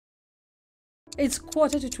It's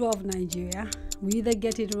 11:45 Nigeria. We either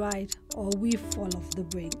get it right or we fall off the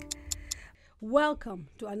brink. Welcome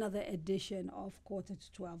to another edition of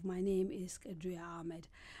 11:45. My name is Kadaria Ahmed,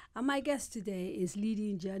 and my guest today is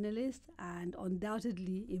leading journalist and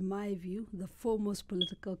undoubtedly, in my view, the foremost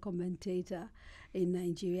political commentator in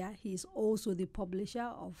Nigeria. He is also the publisher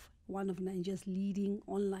of one of Nigeria's leading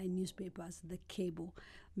online newspapers, The Cable,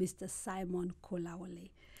 Mr. Simon Kolawole.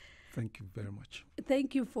 Thank you very much.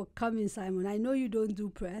 Thank you for coming, Simon. I know you don't do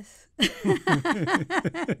press.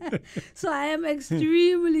 So I am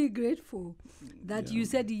extremely grateful that you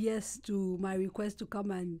said yes to my request to come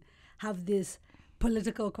and have this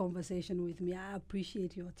political conversation with me. I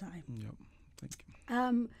appreciate your time. Yeah, thank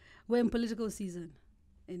you. We're in political season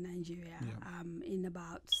in Nigeria. Yeah. In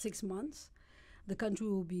about 6 months, the country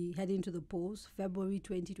will be heading to the polls, February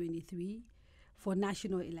 2023. For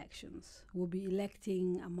national elections. We'll be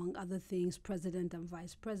electing, among other things, president and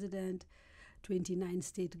vice president, 29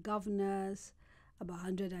 state governors, about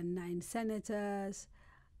 109 senators.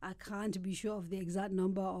 I can't be sure of the exact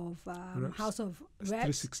number of House of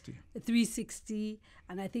Reps. 360,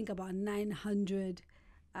 and I think about 900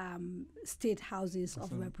 state houses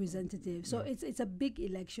of representatives. So it's a big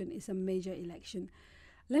election. It's a major election.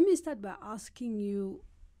 Let me start by asking you,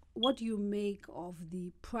 what do you make of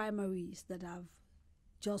the primaries that have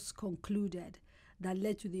just concluded that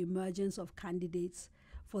led to the emergence of candidates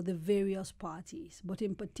for the various parties, but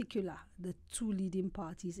in particular, the two leading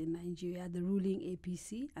parties in Nigeria, the ruling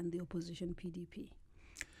APC and the opposition PDP?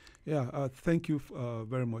 Yeah, thank you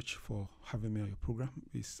very much for having me on your program.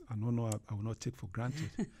 It's an honor I will not take for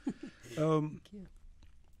granted. Thank you.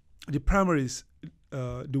 The primaries,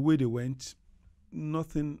 the way they went,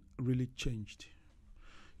 nothing really changed.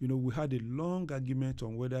 You know, we had a long argument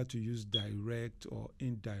on whether to use direct or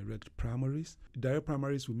indirect primaries. Direct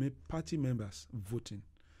primaries will make party members voting,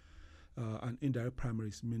 and indirect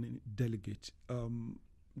primaries meaning delegate.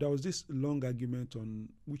 There was this long argument on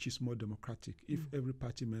which is more democratic. If every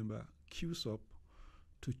party member queues up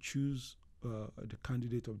to choose the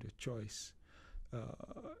candidate of their choice,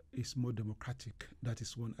 is more democratic. That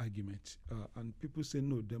is one argument. And people say,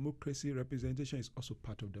 no, democracy, representation is also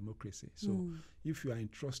part of democracy. So if you are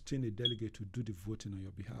entrusting a delegate to do the voting on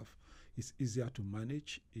your behalf, it's easier to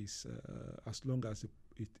manage. It's, as long as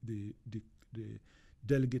the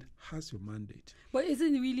delegate has your mandate. But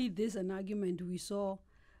isn't really this an argument we saw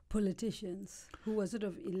politicians who were sort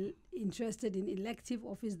of interested in elective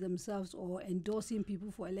office themselves or endorsing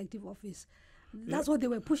people for elective office? That's what they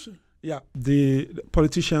were pushing. Yeah, the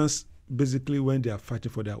politicians, basically, when they are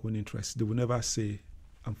fighting for their own interests, they will never say,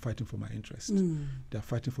 I'm fighting for my interest. They are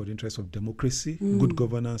fighting for the interests of democracy, good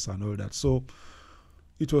governance, and all that. So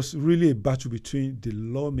it was really a battle between the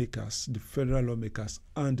lawmakers, the federal lawmakers,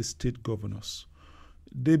 and the state governors.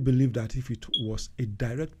 They believe that if it was a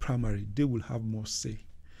direct primary, they will have more say.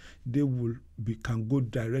 They can go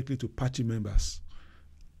directly to party members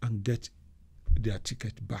and get their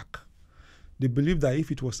ticket back. They believe that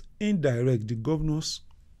if it was indirect, the governors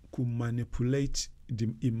could manipulate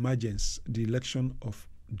the election of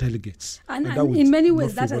delegates. And in many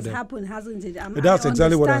ways, that has happened, hasn't it? That's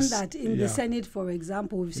exactly what I understand that in the Senate, for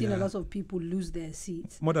example, we've seen a lot of people lose their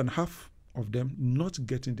seats. More than half of them not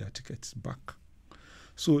getting their tickets back.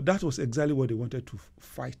 So that was exactly what they wanted to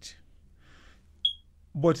fight.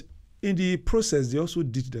 But in the process, they also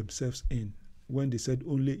did themselves in. When they said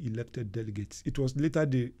only elected delegates. It was later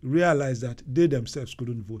they realized that they themselves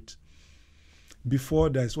couldn't vote. Before,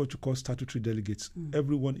 there is what you call statutory delegates.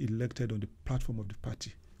 Everyone elected on the platform of the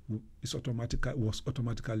party was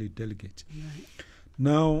automatically a delegate. Right.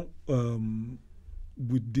 Now,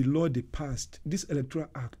 with the law they passed, this Electoral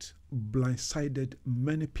Act blindsided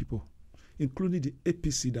many people, including the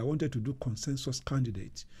APC that wanted to do consensus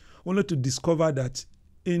candidates, only to discover that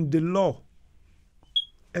in the law,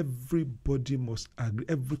 everybody must agree,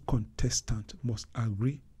 every contestant must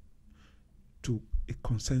agree to a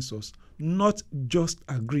consensus, not just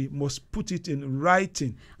agree, must put it in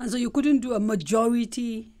writing. And so you couldn't do a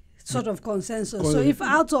majority sort of consensus. So if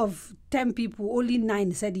out of 10 people, only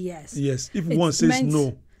 9 said yes. Yes, if one says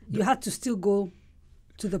no. You had to still go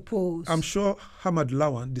to the polls. I'm sure Ahmad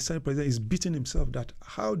Lawan, the Senate president, is beating himself that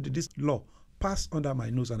how did this law pass under my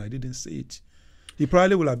nose and I didn't say it? He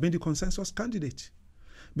probably would have been the consensus candidate.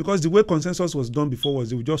 Because the way consensus was done before was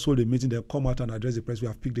they would just hold a meeting, they'll come out and address the press, we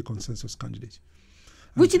have picked the consensus candidate.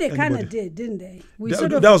 Which they kind of did, didn't they?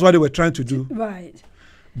 That was what they were trying to do. Right.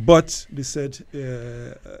 But they said,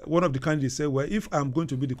 one of the candidates said, well, if I'm going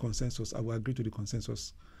to be the consensus, I will agree to the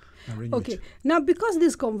consensus arrangement. Okay. Now, because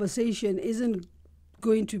this conversation isn't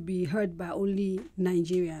going to be heard by only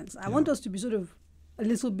Nigerians, I want us to be sort of a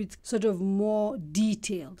little bit sort of more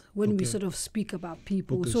detailed when we Okay. sort of speak about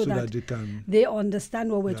people, Okay, so that they can. they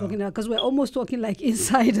understand what we're Yeah. talking about, because we're almost talking like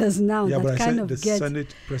insiders now. Yeah, that but I kind said of the get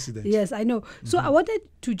Senate president. Yes, I know. So I wanted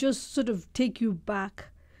to just sort of take you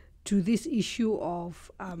back to this issue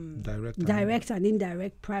of direct and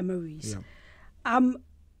indirect primaries. Yeah.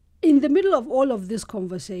 In the middle of all of this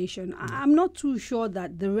conversation, I'm not too sure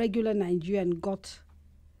that the regular Nigerian got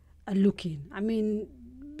a look in. I mean,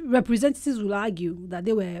 representatives will argue that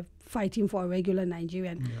they were fighting for a regular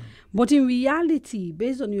Nigerian. Yeah. But in reality,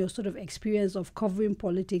 based on your sort of experience of covering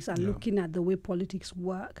politics and Yeah. looking at the way politics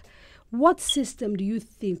work, what system do you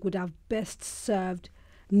think would have best served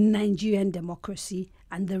Nigerian democracy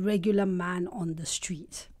and the regular man on the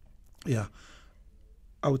street? Yeah.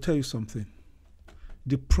 I will tell you something.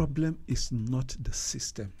 The problem is not the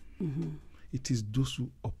system. It is those who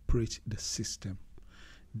operate the system.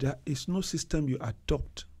 There is no system you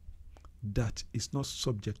adopt that is not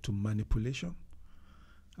subject to manipulation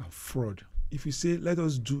and fraud. If you say, let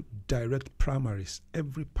us do direct primaries,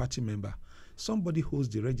 every party member, somebody holds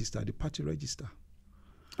the register, the party register.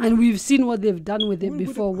 And we've seen what they've done with it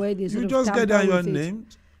before, where they sort you of just get down tamper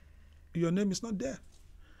your name is not there.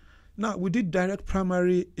 Now, we did direct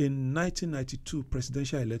primary in 1992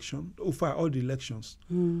 presidential election, over all the elections.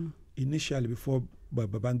 Initially, before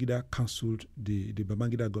Babangida cancelled the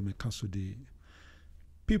Babangida government cancelled the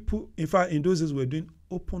people. In fact, in those days, we were doing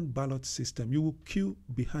open ballot system. You will queue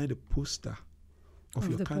behind a poster of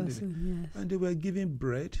your candidate. Person, yes. And they were giving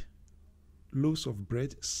bread, loaves of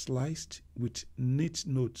bread, sliced with neat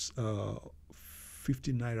notes,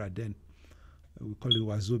 50 naira then. We call it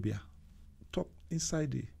wazobia. Top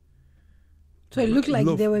inside the. So it looked like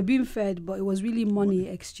they were being fed, but it was really money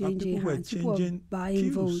exchanging people hands. Were People were buying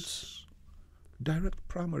queues, votes. Direct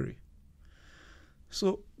primary.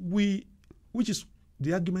 So which is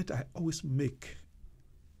the argument I always make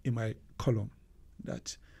in my column,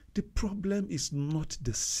 that the problem is not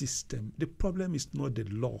the system. The problem is not the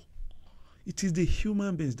law. It is the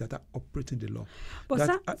human beings that are operating the law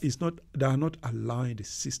that are not allowing the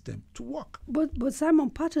system to work. But Simon,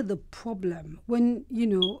 part of the problem when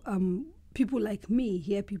people like me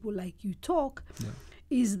hear people like you talk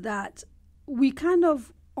is that we kind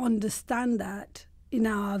of understand that, in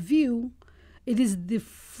our view, it is the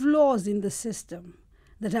flaws in the system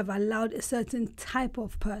that have allowed a certain type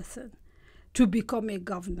of person to become a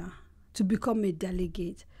governor, to become a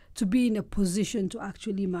delegate, to be in a position to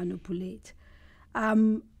actually manipulate.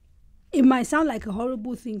 It might sound like a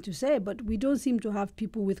horrible thing to say, but we don't seem to have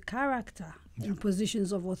people with character in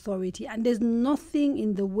positions of authority. And there's nothing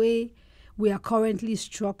in the way we are currently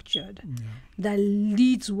structured that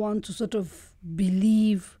leads one to sort of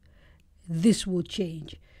believe this will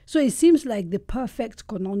change. So it seems like the perfect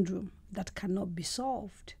conundrum that cannot be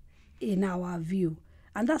solved in our view.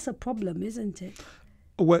 And that's a problem, isn't it?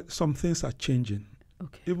 Well, some things are changing.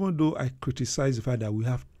 Okay. Even though I criticize the fact that we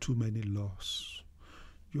have too many laws.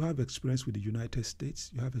 You have experience with the United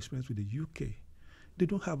States. You have experience with the UK. They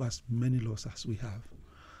don't have as many laws as we have.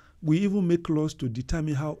 We even make laws to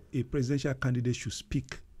determine how a presidential candidate should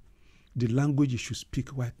speak, the language he should speak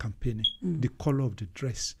while campaigning, the color of the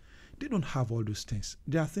dress. They don't have all those things.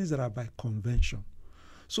 There are things that are by convention.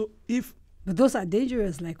 So but those are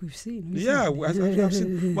dangerous, like we've seen. Yeah, as we have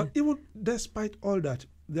seen. But even despite all that,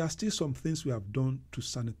 there are still some things we have done to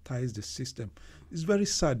sanitize the system. It's very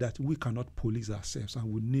sad that we cannot police ourselves,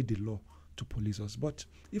 and we need the law to police us. But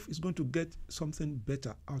if it's going to get something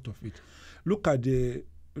better out of it, look at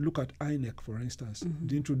INEC, for instance.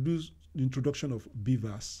 The introduction of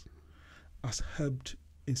BVAS has helped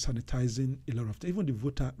in sanitizing a lot of things. Even the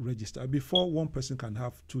voter register. Before, one person can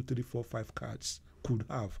have 2, 3, 4, 5 cards. Could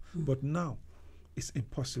have, but now it's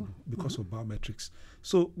impossible because of biometrics.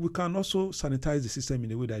 So we can also sanitize the system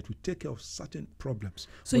in a way that it will take care of certain problems.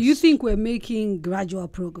 So you think we're making gradual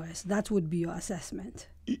progress? That would be your assessment?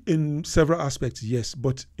 In several aspects, yes,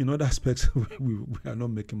 but in other aspects, we are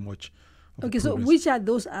not making much. Okay, progress. So which are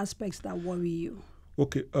those aspects that worry you?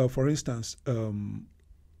 Okay, for instance, I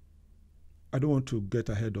don't want to get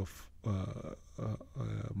ahead of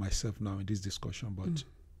myself now in this discussion, but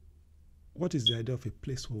what is the idea of a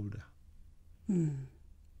placeholder?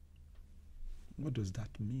 What does that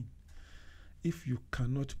mean? If you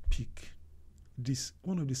cannot pick this,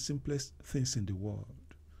 one of the simplest things in the world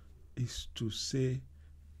is to say,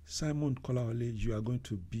 Simon Kolawole, you are going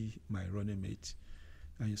to be my running mate,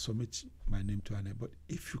 and you submit my name to an. But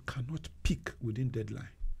if you cannot pick within deadline,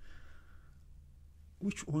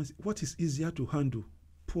 what is easier to handle?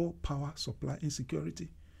 Poor power supply insecurity?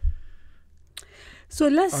 So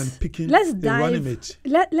let's running mate.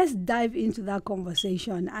 Let's dive into that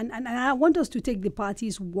conversation, and I want us to take the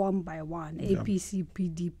parties one by one. APC,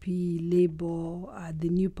 PDP, Labour, the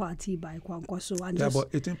new party by Kwankwaso. And there are about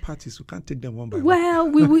 18 parties. We can't take them one by one. Well,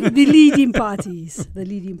 the leading parties. The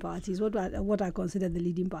leading parties. What I consider the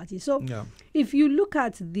leading parties. So if you look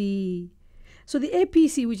at the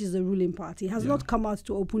APC, which is the ruling party, has not come out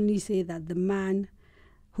to openly say that the man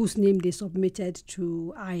whose name they submitted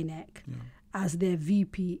to INEC as their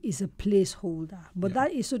VP is a placeholder. But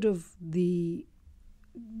that is sort of the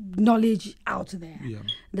knowledge out there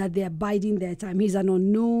that they're biding their time. He's an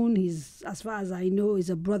unknown. He's, as far as I know, is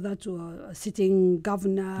a brother to a sitting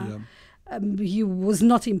governor. He was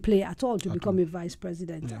not in play at all to become a vice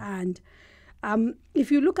president. And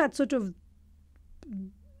if you look at sort of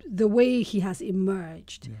the way he has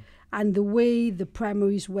emerged and the way the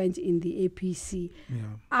primaries went in the APC,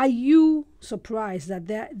 are you surprised that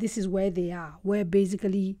this is where they are, where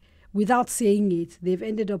basically, without saying it, they've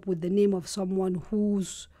ended up with the name of someone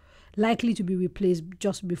who's likely to be replaced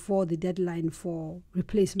just before the deadline for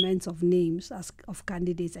replacements of names of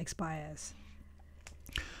candidates expires?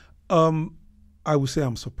 I would say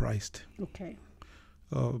I'm surprised. Okay.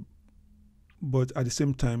 But at the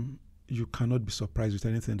same time, you cannot be surprised with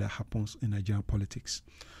anything that happens in Nigerian politics.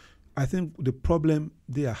 I think the problem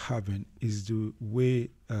they are having is the way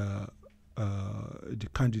the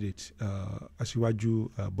candidate,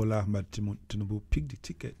 Asiwaju Bola Ahmed Tinubu, picked the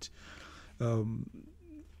ticket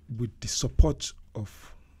with the support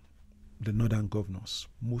of the northern governors,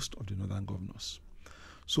 most of the northern governors.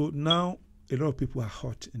 So now a lot of people are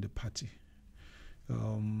hot in the party.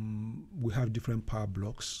 We have different power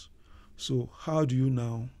blocks. So how do you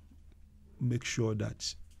now make sure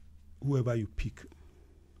that whoever you pick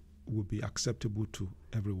will be acceptable to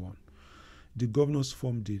everyone? The governors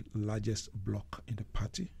form the largest bloc in the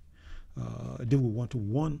party. They will want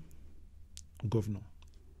one governor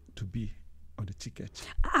to be on the ticket.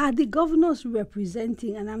 Are the governors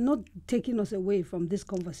representing, and I'm not taking us away from this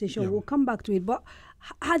conversation, we'll come back to it, but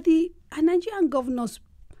are Nigerian governors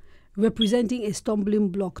representing a stumbling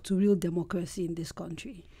block to real democracy in this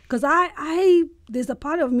country? Because there's a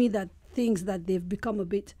part of me that thinks that they've become a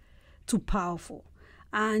bit too powerful.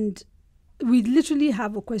 And we literally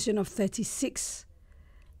have a question of 36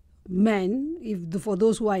 men, for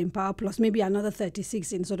those who are in power, plus maybe another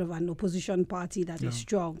 36 in sort of an opposition party that is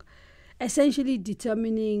strong, essentially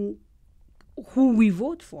determining who we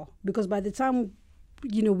vote for. Because by the time,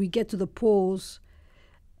 we get to the polls,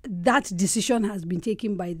 that decision has been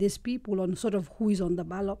taken by these people on sort of who is on the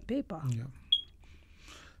ballot paper. Yeah.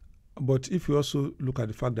 But if you also look at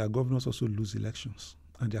the fact that governors also lose elections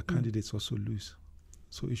and their candidates also lose,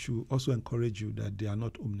 so it should also encourage you that they are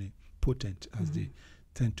not omnipotent as they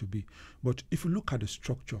tend to be. But if you look at the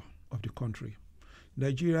structure of the country,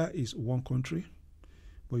 Nigeria is one country,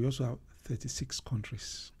 but you also have 36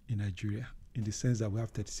 countries in Nigeria, in the sense that we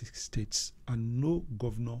have 36 states, and no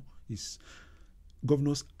governors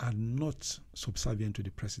are not subservient to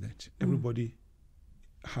the president. Everybody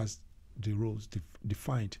has the roles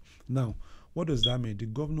defined. Now, what does that mean? The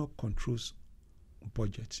governor controls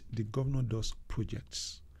budget. The governor does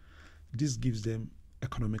projects. This gives them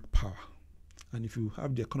economic power. And if you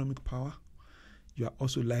have the economic power, you are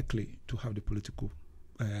also likely to have the political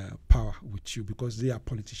power with you, because they are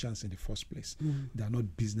politicians in the first place. They are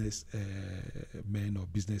not business men or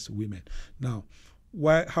business women. Now,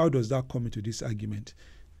 how does that come into this argument?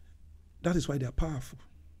 That is why they are powerful.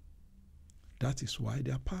 That is why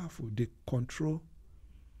they are powerful. They control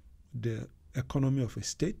the economy of a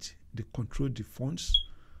state, they control the funds,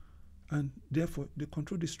 and therefore they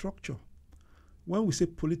control the structure. When we say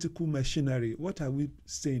political machinery, what are we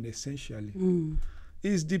saying essentially?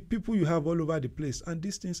 Is the people you have all over the place, and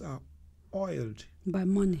these things are oiled. By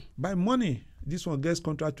money. By money. This one gets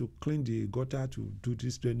contract to clean the gutter, to do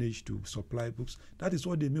this drainage, to supply books. That is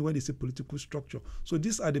what they mean when they say political structure. So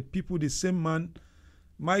these are the people, the same man.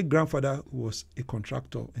 My grandfather was a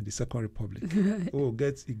contractor in the Second Republic. He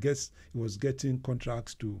was getting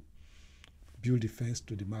contracts to build the fence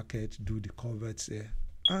to the market, do the culverts there.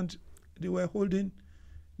 And they were holding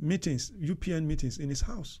meetings, UPN meetings in his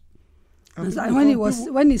house. And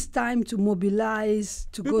when it's time to mobilize,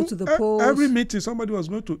 to go to the polls. Every meeting, somebody was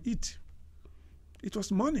going to eat. It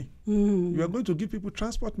was money. You are going to give people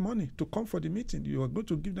transport money to come for the meeting. You are going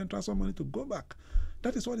to give them transport money to go back.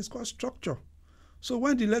 That is what is called structure. So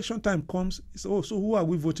when the election time comes, it's, so who are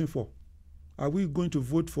we voting for? Are we going to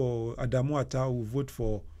vote for Adamu Ata, or vote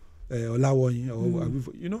for Olawoyin? Or are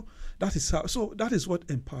we, that is how. So that is what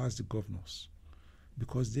empowers the governors,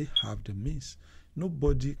 because they have the means.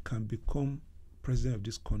 Nobody can become president of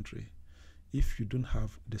this country if you don't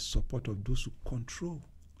have the support of those who control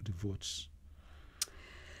the votes.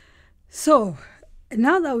 So,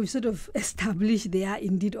 now that we've sort of established they are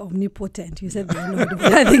indeed omnipotent, you said they are not,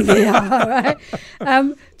 but I think they are, right?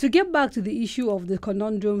 To get back to the issue of the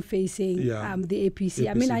conundrum facing the APC,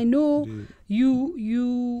 I mean, I know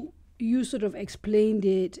you sort of explained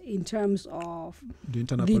it in terms of the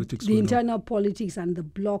internal politics and the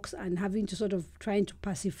blocks and having to sort of trying to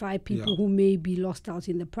pacify people who may be lost out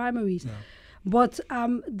in the primaries. Yeah. But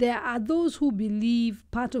there are those who believe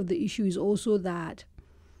part of the issue is also that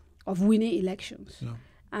of winning elections. Yeah.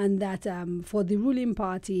 And that for the ruling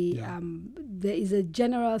party, there is a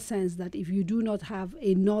general sense that if you do not have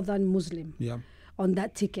a northern Muslim on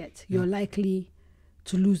that ticket, you're likely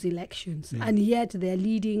to lose elections. And yet their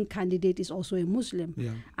leading candidate is also a Muslim.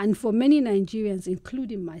 And for many Nigerians,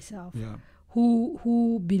 including myself,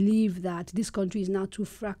 who believe that this country is now too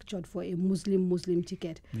fractured for a Muslim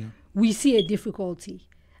ticket, we see a difficulty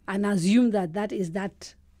and assume that that is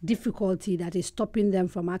that difficulty that is stopping them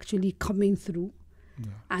from actually coming through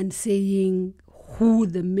and saying who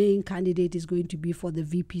the main candidate is going to be for the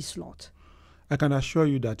VP slot. I can assure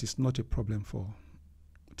you that it's not a problem for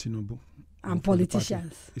Tinubu. And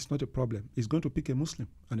politicians. It's not a problem. He's going to pick a Muslim,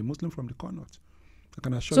 and a Muslim from the Connaught. I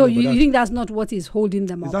can assure you. So you think that's not what is holding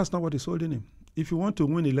them up? That's not what is holding him. If you want to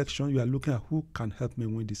win election, you are looking at who can help me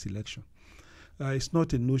win this election. It's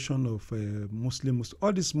not a notion of Muslim.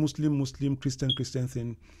 All this Muslim, Christian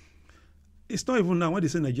thing. It's not even now when they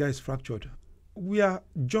say Nigeria is fractured. We are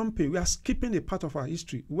jumping. We are skipping a part of our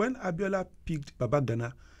history. When Abiola picked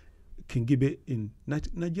Babagana Kingibe in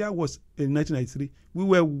Nigeria was in 1993, we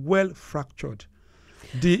were well fractured.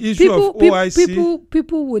 The issue of OIC...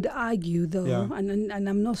 People would argue, though, and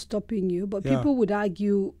I'm not stopping you, but people would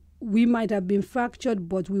argue we might have been fractured,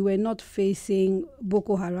 but we were not facing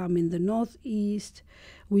Boko Haram in the northeast.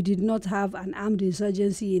 We did not have an armed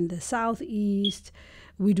insurgency in the southeast.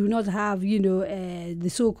 We do not have, the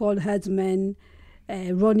so-called herdsmen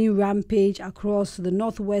running rampage across the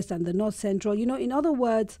northwest and the north central. In other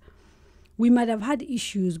words, we might have had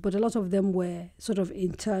issues, but a lot of them were sort of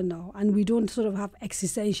internal, and we don't sort of have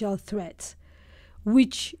existential threats,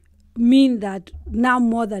 which mean that now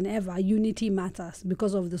more than ever, unity matters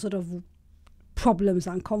because of the sort of problems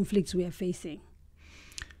and conflicts we are facing.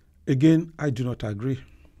 Again, I do not agree.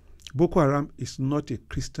 Boko Haram is not a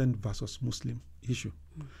Christian versus Muslim issue.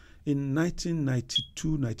 In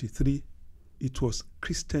 1992-93, it was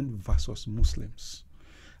Christian versus Muslims.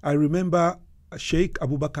 I remember Sheikh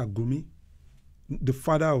Abubakar Gumi, the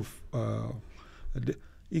father of,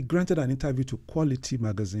 he granted an interview to Quality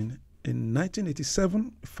magazine in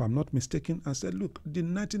 1987, if I'm not mistaken, and said, look, the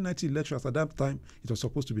 1990 elections at that time, it was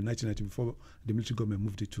supposed to be 1990 before the military government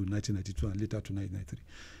moved it to 1992 and later to 1993.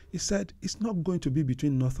 He said, it's not going to be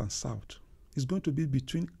between North and South. It's going to be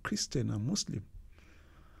between Christian and Muslim.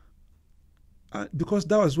 Because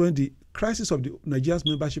that was when the crisis of the Nigeria's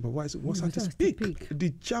membership of OIC was at its peak. The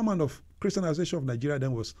chairman of Christian Association of Nigeria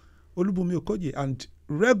then was Olubunmi Okoye, and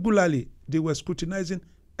regularly they were scrutinizing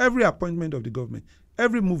every appointment of the government,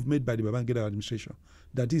 every move made by the Babangida administration,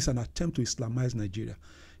 that is an attempt to Islamize Nigeria.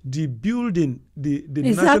 The building, the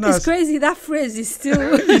national... It's crazy, that phrase is still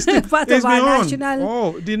part of our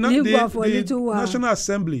national lingua for a little while. National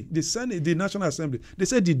Assembly, the Senate, the National Assembly, they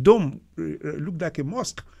said the dome looked like a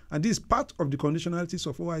mosque, and this is part of the conditionalities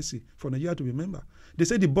of OIC for Nigeria to be a member. They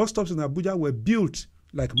said the bus stops in Abuja were built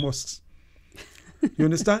like mosques. You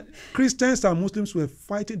understand? Christians and Muslims were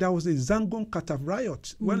fighting. There was a Zangon Kataf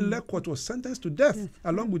riot when Lekwot was sentenced to death,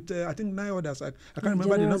 along with, I think, 9 others. I can't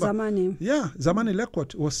remember the number. Zamani. Yeah, Zamani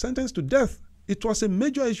Lekwot was sentenced to death. It was a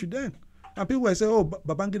major issue then. And people were saying,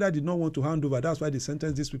 Babangida did not want to hand over. That's why they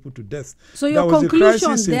sentenced these people to death. So your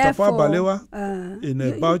conclusion, therefore, in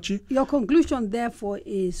Bauchi. Your conclusion, therefore,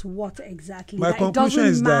 is what exactly? My conclusion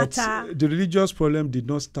is that the religious problem did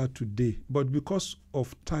not start today. But because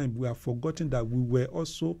of time, we have forgotten that we were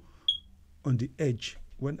also on the edge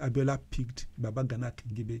when Abiola picked Babagana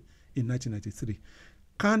Kingibe in 1993.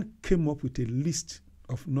 Khan came up with a list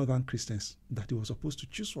of northern Christians that he was supposed to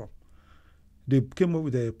choose from. They came up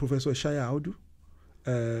with Professor Shaya Audu,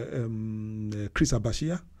 Chris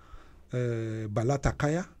Abashia, Bala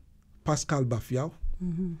Takaya, Pascal Bafiao,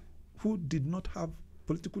 who did not have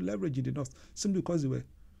political leverage in the north simply because they were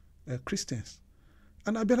Christians.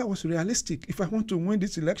 And Abiola was realistic. If I want to win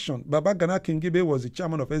this election, Babagana Kingibe was the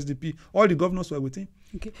chairman of SDP. All the governors were with him.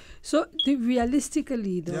 Okay. So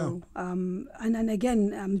realistically, though, and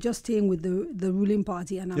again, I'm just staying with the ruling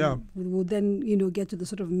party, and we will then, get to the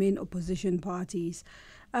sort of main opposition parties.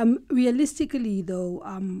 Realistically, though,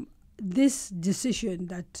 this decision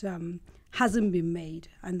that hasn't been made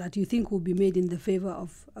and that you think will be made in the favor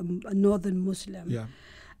of a northern Muslim, Yeah.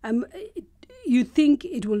 You think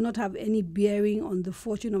it will not have any bearing on the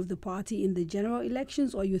fortune of the party in the general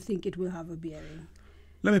elections, or you think it will have a bearing?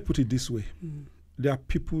 Let me put it this way. There are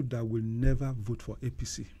people that will never vote for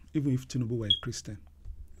APC, even if Tinubu were a Christian.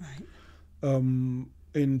 Right.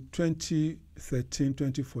 In 2013,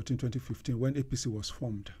 2014, 2015, when APC was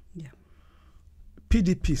formed, Yeah.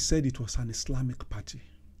 PDP said it was an Islamic party.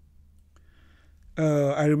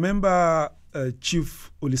 I remember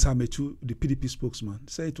Chief Olisametu, the PDP spokesman,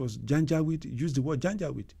 said it was Janjaweed, used the word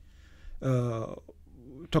Janjaweed,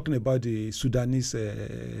 talking about the Sudanese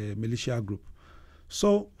militia group.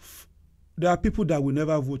 So there are people that will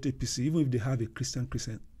never vote APC, even if they have a Christian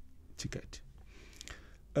ticket.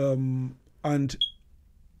 And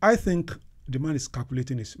I think the man is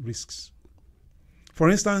calculating his risks. For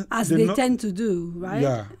instance, as they tend to do, right?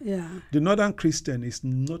 Yeah. The northern Christian is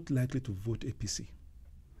not likely to vote APC.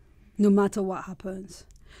 No matter what happens.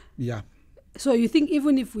 Yeah. So you think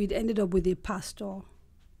even if we'd ended up with a pastor,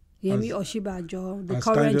 Yemi Oshibajo, the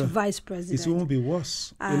current vice president, it won't be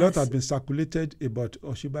worse. A lot has been circulated about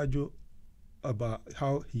Oshibajo, about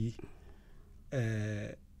how he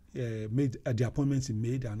made the appointments he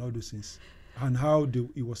made and all those things, and how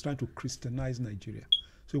he was trying to Christianize Nigeria.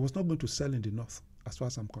 So he was not going to sell in the north, as far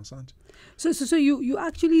as I'm concerned. So you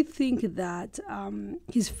actually think that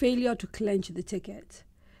his failure to clench the ticket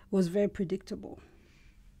was very predictable?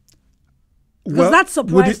 Because that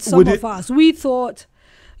surprised some of us. We thought,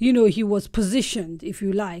 he was positioned, if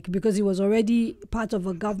you like, because he was already part of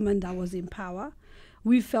a government that was in power.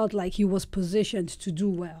 We felt like he was positioned to do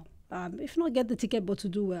well. If not get the ticket, but to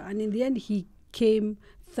do well. And in the end, he came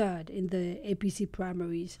third in the APC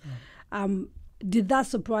primaries. Did that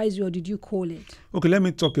surprise you, or did you call it? Okay, let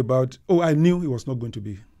me talk about. I knew he was not going to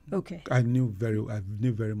be. Okay. I knew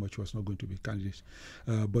very much he was not going to be candidate.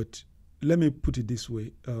 But let me put it this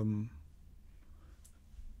way: a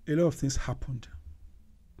lot of things happened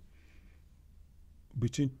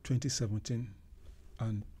between 2017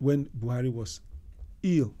 and when Buhari was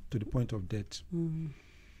ill to the point of death,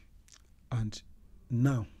 and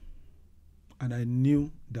now, and I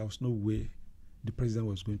knew there was no way the president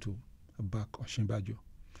was going to back Oshibajo.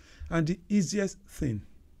 And the easiest thing,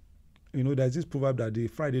 there's this proverb that the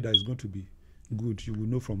Friday that is going to be good, you will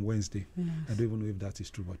know from Wednesday. Yes. I don't even know if that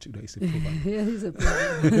is true, but it's a proverb. Yeah, it's a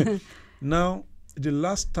proverb. Now, the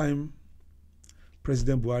last time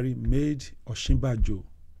President Buhari made Oshibajo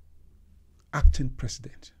acting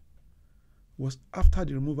president was after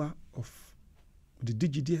the removal of the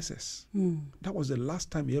DGDSS. That was the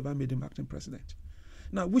last time he ever made him acting president.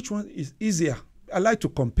 Now, which one is easier? I like to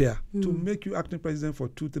compare to make you acting president for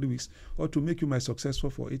 2-3 weeks or to make you my successor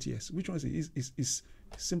for 8 years. Which one is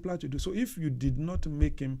simpler to do? So if you did not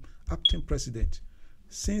make him acting president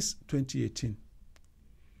since 2018,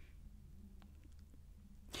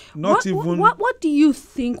 what do you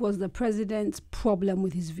think was the president's problem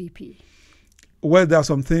with his VP? Well, there are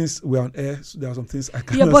some things we're on air. So there are some things I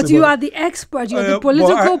can't. Yeah, but you are the expert. You're the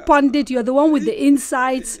political pundit. You're the one with the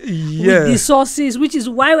insights, with the sources, which is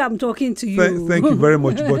why I'm talking to you. Thank you very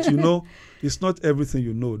much. But it's not everything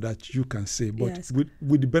you know that you can say. But yes,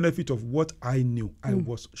 with the benefit of what I knew, I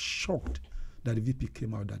was shocked that the VP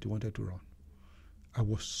came out that he wanted to run. I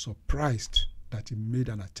was surprised that he made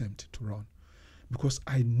an attempt to run because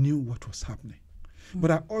I knew what was happening. But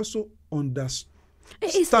I also understood.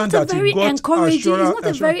 It's not a very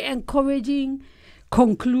encouraging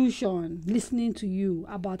conclusion listening to you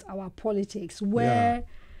about our politics, where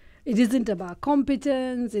it isn't about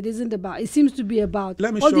competence, it seems to be about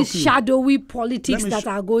all these shadowy politics that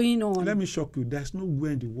are going on. Let me shock you. There's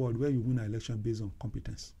nowhere in the world where you win an election based on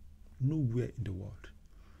competence. Nowhere in the world.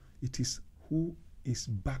 It is who is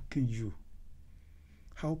backing you.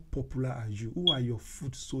 How popular are you? Who are your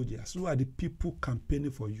foot soldiers? Who are the people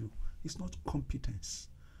campaigning for you? It's not competence.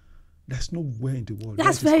 There's nowhere in the world.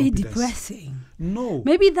 That's very depressing. No.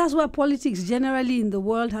 Maybe that's why politics generally in the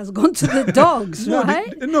world has gone to the dogs,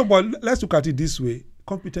 right? But let's look at it this way.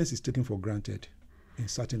 Competence is taken for granted in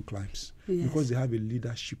certain climes because they have a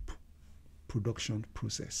leadership production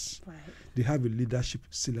process. Right. They have a leadership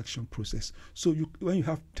selection process. So when you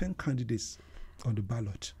have 10 candidates on the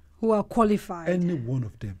ballot who are qualified, any one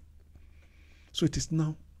of them. So it is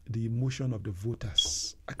now the emotion of the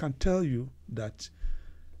voters. I can tell you that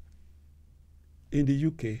in the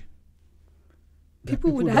UK,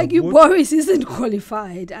 people would argue Boris isn't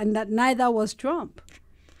qualified and that neither was Trump.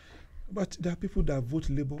 But there are people that vote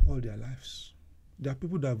Labour all their lives. There are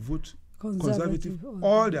people that vote Conservative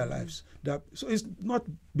all their lives. So it's not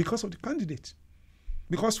because of the candidate.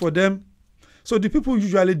 Because for them, So the people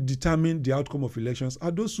usually determine the outcome of elections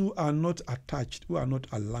are those who are not attached, who are not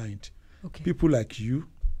aligned. Okay. People like you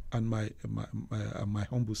and my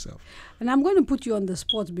humble self. And I'm going to put you on the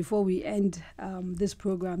spot before we end this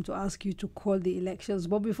program to ask you to call the elections.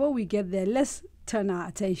 But before we get there, let's turn our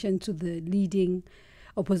attention to the leading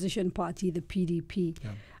opposition party, the PDP.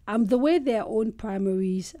 Yeah. The way their own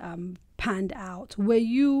primaries panned out, were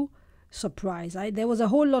you surprised? There was a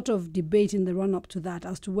whole lot of debate in the run-up to that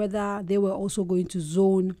as to whether they were also going to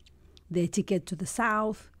zone their ticket to the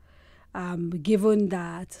south, given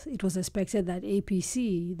that it was expected that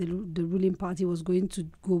APC, the ruling party, was going to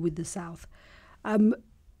go with the south.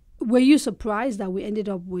 Were you surprised that we ended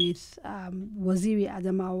up with Waziri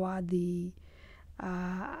Adamawa, the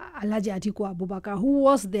Alhaji Atiku Abubakar, who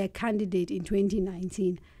was their candidate in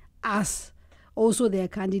 2019, as also their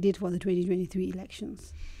candidate for the 2023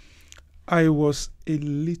 elections? I was a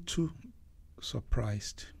little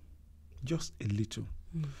surprised, just a little.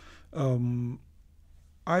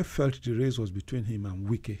 I felt the race was between him and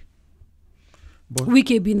Wike. But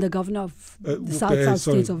Wike being the governor of the south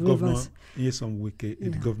state of Rivers. Yes, on Wike, the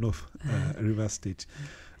governor of Rivers State.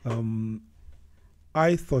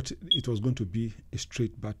 I thought it was going to be a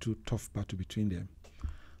straight battle, tough battle between them.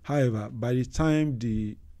 However, by the time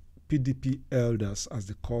the PDP elders, as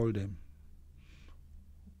they called them,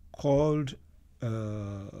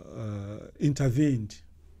 intervened,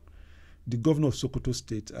 the governor of Sokoto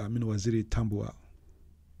State, Waziri Tambuwal,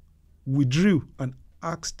 withdrew and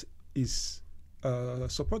asked his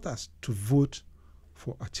supporters to vote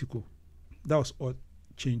for Atiku. That was what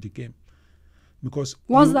changed the game. Because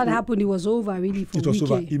once that happened, it was over really for Wike. It was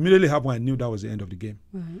over. Immediately happened, I knew that was the end of the game.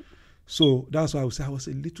 Right. So that's why I would say I was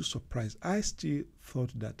a little surprised. I still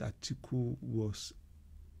thought that Atiku was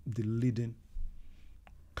the leading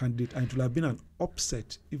candidate, and it would have been an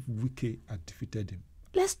upset if Wike had defeated him.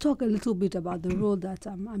 Let's talk a little bit about the role that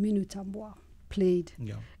Aminu Tambuwal played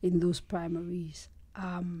in those primaries.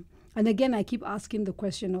 And again, I keep asking the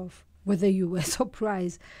question of whether you were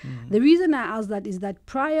surprised. The reason I ask that is that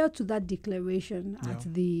prior to that declaration at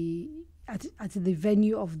the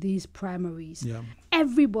venue of these primaries,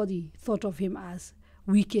 everybody thought of him as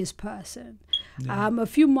Wike's person. A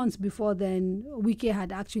few months before then, Wike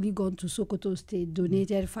had actually gone to Sokoto State,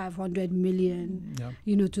 donated 500 million,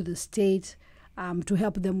 to the state to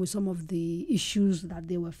help them with some of the issues that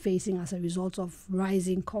they were facing as a result of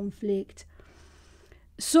rising conflict.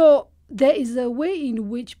 So there is a way in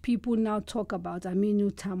which people now talk about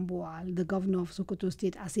Aminu Tambuwal, the governor of Sokoto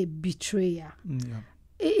State, as a betrayer.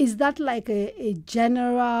 Is that like a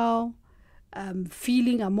general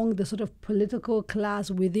feeling among the sort of political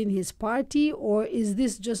class within his party, or is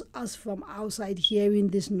this just us from outside hearing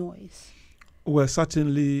this noise? Well,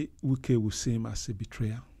 certainly Wike will see him as a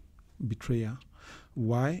betrayer.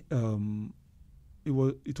 Why?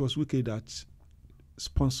 It was Wike that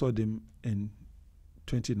sponsored him in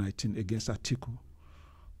 2019 against Atiku,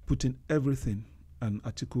 putting everything, and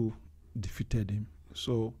Atiku defeated him.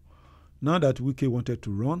 So now that Wike wanted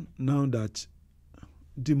to run, now that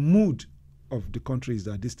the mood of the country is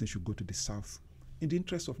that this thing should go to the south in the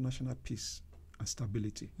interest of national peace and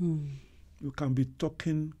stability. You can be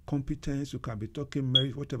talking competence, you can be talking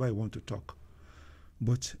merit, whatever you want to talk,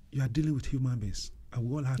 but you are dealing with human beings, and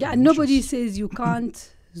we all have emotions. Nobody says you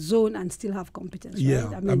can't zone and still have competence.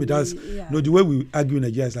 Right? That's the way we argue in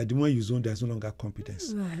Nigeria is like the moment you zone, there's no longer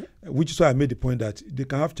competence. Right. Which is why I made the point that they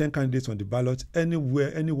can have 10 candidates on the ballot.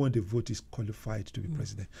 Anywhere, anyone they vote is qualified to be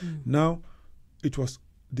president. Now, it was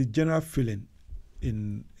the general feeling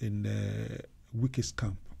in Wike's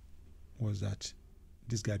camp was that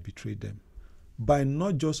this guy betrayed them by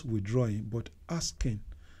not just withdrawing, but asking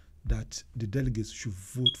that the delegates should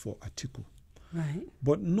vote for Atiku. Right.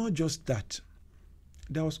 But not just that.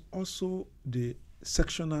 There was also the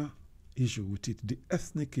sectional issue with it, the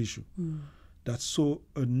ethnic issue. That so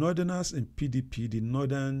northerners in PDP, the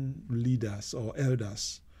northern leaders or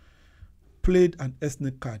elders, played an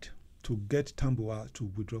ethnic card to get Tambuwal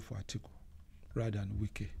to withdraw for Atiku rather than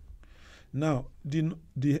Wike. Now, the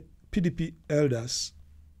PDP elders,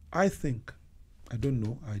 I think, I don't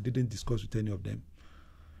know, I didn't discuss with any of them,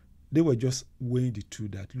 they were just weighing the two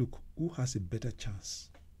that, look, who has a better chance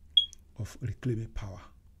of reclaiming power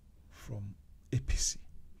from APC?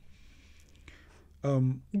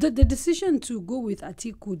 The decision to go with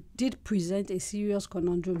Atiku did present a serious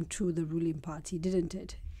conundrum to the ruling party, didn't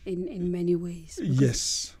it? In many ways.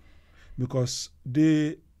 Yes, because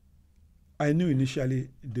I knew initially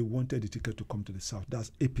they wanted the ticket to come to the south.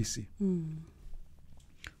 That's APC.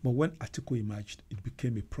 But when Atiku emerged, it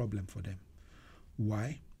became a problem for them.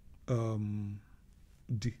 Why?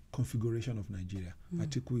 The configuration of Nigeria.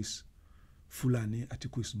 Atiku is Fulani,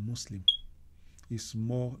 Atiku is Muslim. He's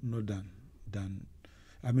more northern than,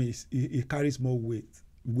 I mean, he carries more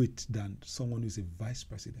weight than someone who's a vice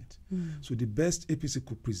president. So the best APC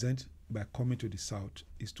could present by coming to the south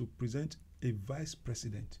is to present a vice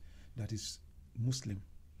president that is Muslim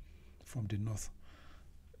from the north.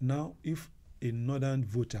 Now, if a northern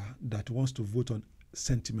voter that wants to vote on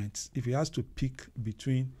sentiments, if he has to pick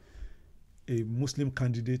between a Muslim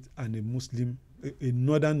candidate and a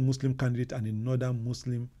northern Muslim candidate and a northern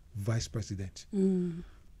Muslim vice president,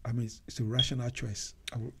 I mean, it's a rational choice.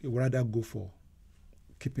 I would rather go for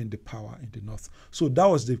keeping the power in the north. So that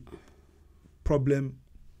was the problem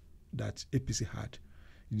that APC had.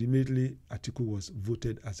 Immediately, Atiku was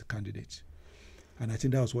voted as a candidate. And I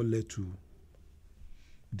think that was what led to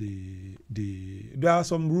there are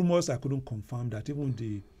some rumors I couldn't confirm that even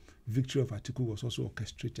the victory of Atiku was also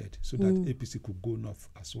orchestrated so that APC could go north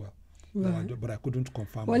as well. Right. But I couldn't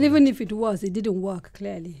confirm. Well, even if it was, it didn't work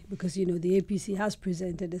clearly because, the APC has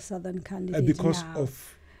presented a southern candidate because now.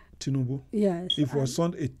 of Tinubu. Yes. If it was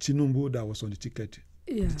not a Tinubu that was on the ticket,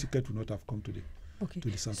 the ticket would not have come to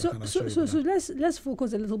the south. So let's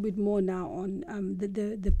focus a little bit more now on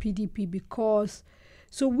the PDP because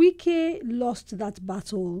Wike lost that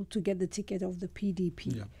battle to get the ticket of the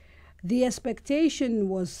PDP. Yeah. The expectation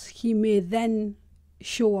was he may then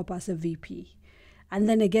show up as a VP. And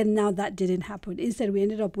then again, now that didn't happen. Instead, we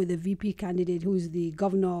ended up with a VP candidate who is the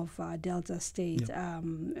governor of Delta State,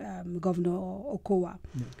 Governor Okowa.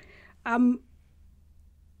 Yeah.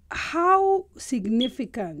 How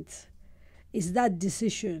significant is that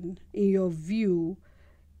decision, in your view,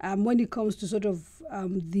 when it comes to sort of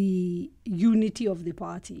the unity of the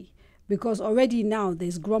party? Because already now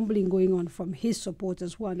there's grumbling going on from his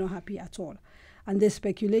supporters who are not happy at all. And there's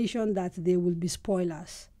speculation that there will be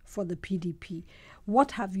spoilers for the PDP.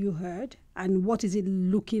 What have you heard, and what is it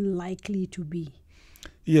looking likely to be?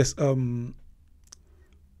 Yes, from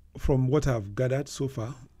what I've gathered so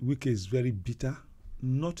far, Wike is very bitter,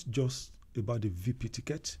 not just about the VP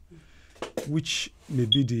ticket, which may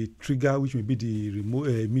be the trigger, which may be the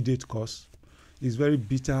immediate cause. He's very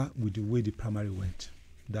bitter with the way the primary went,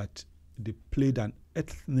 that they played an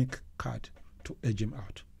ethnic card to edge him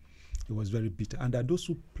out. He was very bitter. And that those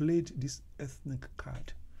who played this ethnic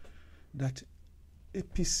card, that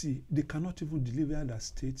APC, they cannot even deliver their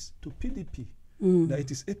states to PDP. That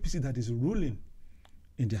it is APC that is ruling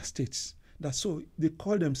in their states. That so they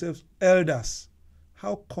call themselves elders.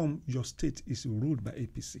 How come your state is ruled by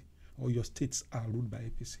APC? Or your states are ruled by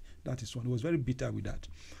APC? That is one. He was very bitter with that.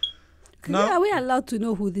 Now, are we allowed to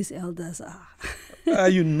know who these elders are?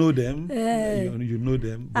 You know them. You know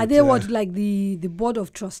them. Are they like the board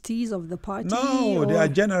of trustees of the party? No, they are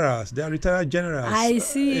generals. They are retired generals. I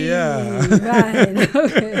see. Yeah. Right.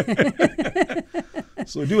 Okay.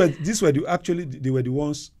 So they were the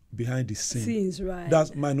ones behind the scenes. Right.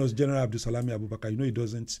 That's minus General Abdulsalami Abubakar. He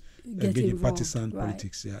doesn't engage in partisan right.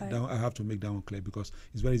 politics. Yeah, right. I have to make that one clear because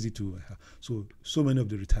it's very easy to. So many of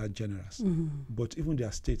the retired generals, but even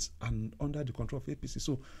their states are under the control of APC.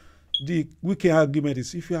 So the Wike argument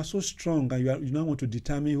is: if you are so strong and you now want to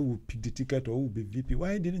determine who will pick the ticket or who will be VP,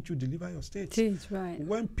 why didn't you deliver your state? Right.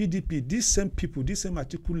 When PDP, these same people, this same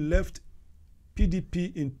article left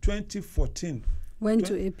PDP in 2014. Went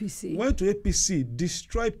to APC,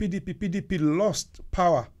 destroyed PDP. PDP lost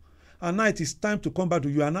power. And now it is time to come back to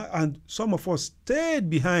you. And some of us stayed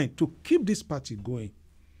behind to keep this party going.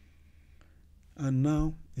 And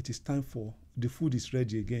now it is time for the food is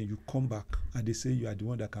ready again. You come back and they say you are the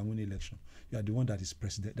one that can win election. You are the one that is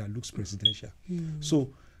president, that looks presidential.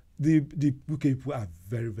 So the UK people are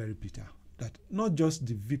very, very bitter. That not just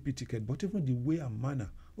the VP ticket, but even the way and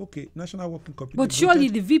manner. Okay, National Working Committee. But surely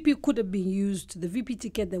the VP could have been used, the VP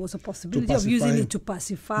ticket, there was a possibility of using it to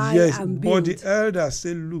pacify and build. But the elders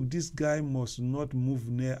say, look, this guy must not move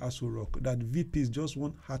near Aso Rock. That VP is just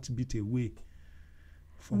one heartbeat away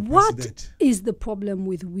from president. What is the problem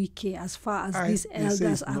with Wike as far as these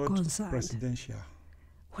elders are concerned? Presidential.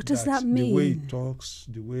 What does that mean? The way he talks,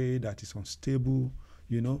 the way that he's unstable,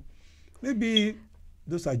 Maybe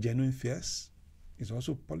those are genuine fears. It's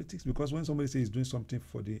also politics, because when somebody says he's doing something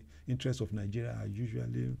for the interest of Nigeria, I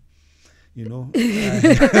usually,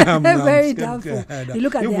 I'm very doubtful. You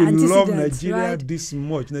look at the antecedents, love Nigeria right? this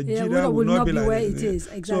much. Nigeria will not be like where it is.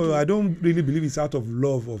 Exactly. So I don't really believe it's out of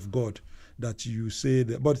love of God that you say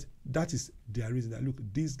that. But that is their reason that, look,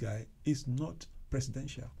 this guy is not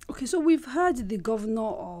presidential. Okay, so we've heard the governor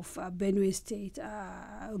of Benue State,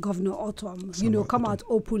 Governor Otom, come out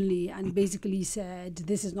openly and basically said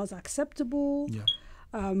this is not acceptable. Yeah.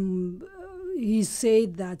 he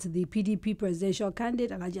said that the PDP presidential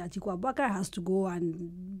candidate, Alhaji Atiku Abubakar, has to go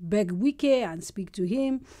and beg Wike and speak to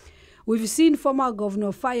him. We've seen former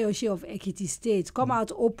Governor Fayose of Ekiti State come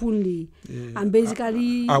out openly and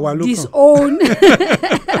basically disown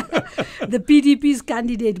the PDP's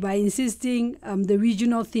candidate by insisting the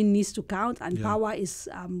regional thing needs to count and power is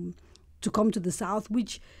to come to the south,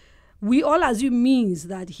 which we all assume means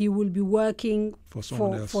that he will be working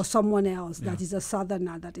for someone else that is a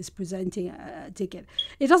southerner that is presenting a ticket.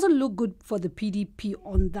 It doesn't look good for the PDP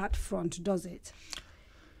on that front, does it?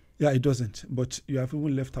 Yeah, it doesn't. But you have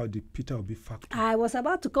even left out the Peter Obi factor. I was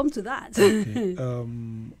about to come to that. Okay.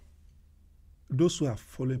 Those who are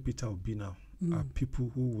following Peter Obi now are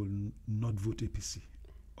people who will not vote APC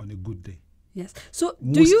on a good day. Yes. So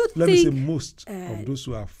do you think... Let me say most of those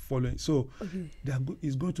who are following. So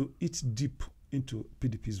it's going to eat deep into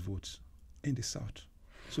PDP's votes in the South.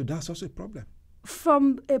 So that's also a problem.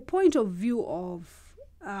 From a point of view of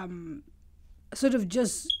sort of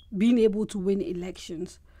just being able to win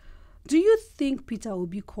elections, do you think Peter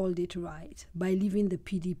Obi called it right by leaving the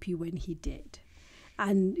PDP when he did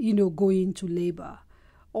and, going to Labour?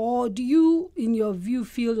 Or do you, in your view,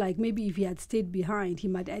 feel like maybe if he had stayed behind, he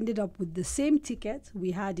might have ended up with the same ticket we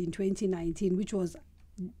had in 2019, which was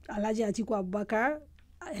Alhaji Atiku Abubakar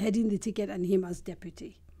heading the ticket and him as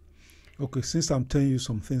deputy? Okay, since I'm telling you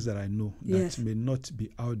some things that I know that may not be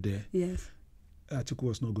out there, Atiku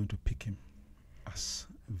was not going to pick him as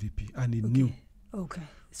VP, and he knew. Okay.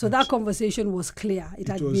 So that conversation was clear. It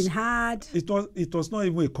had been had. It was not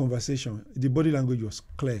even a conversation. The body language was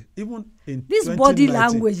clear. Even in this body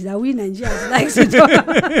language that we Nigerians like to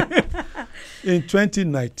talk. In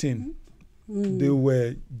 2019, they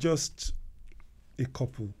were just a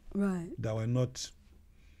couple that were not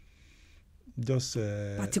just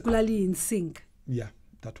particularly in sync. Yeah,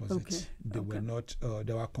 that was it. They were not.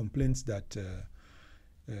 There were complaints that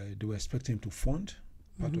they were expecting him to fund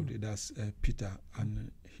part of it. That's Peter, and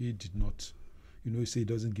he did not. He said he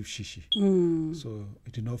doesn't give shishi. So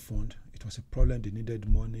it did not fund. It was a problem. They needed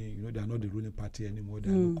money. They are not the ruling party anymore.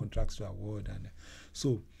 There are no contracts to award. And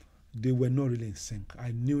so they were not really in sync.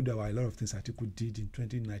 I knew there were a lot of things Atiku did in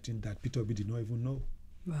 2019 that Peter Obi did not even know.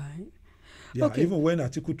 Right. Yeah, even when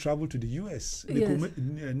Atiku traveled to the US,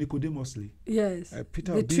 Nicodemously. Yes.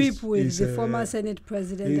 Peter the trip with the former Senate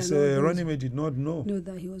president. His running mate did not know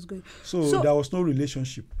that he was going. So there was no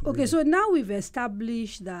relationship. Okay, really. So now we've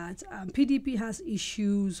established that PDP has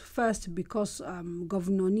issues, first because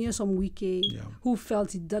Governor Nyesom Wike, who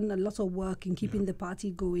felt he'd done a lot of work in keeping the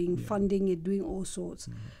party going, funding it, doing all sorts.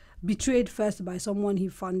 Betrayed first by someone he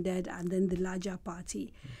funded and then the larger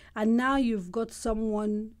party. And now you've got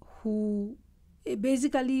someone who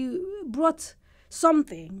basically brought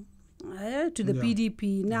something to the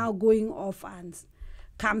PDP, now going off and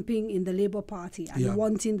camping in the Labour Party and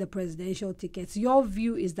wanting the presidential tickets. Your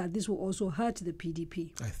view is that this will also hurt the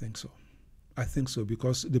PDP? I think so,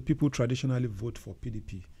 because the people traditionally vote for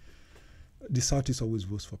PDP. The Southeast always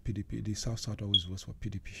votes for PDP. The South always votes for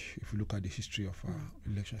PDP. If you look at the history of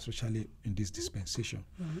our election, especially in this dispensation.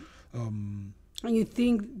 And you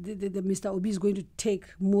think the Mr. Obi is going to take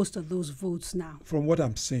most of those votes now? From what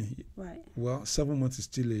I'm seeing, right. Well, 7 months is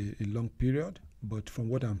still a long period, but from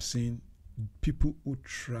what I'm seeing, people who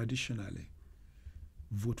traditionally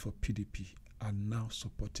vote for PDP are now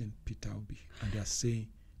supporting Peter Obi, and they're saying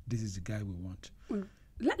this is the guy we want.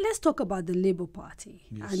 Let's talk about the Labour Party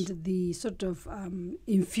and the sort of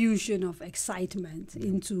infusion of excitement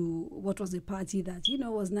into what was a party that,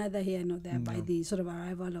 was neither here nor there by the sort of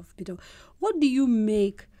arrival of Peter. What do you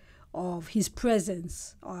make of his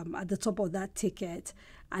presence at the top of that ticket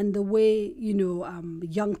and the way,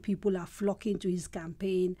 young people are flocking to his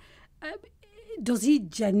campaign? Does he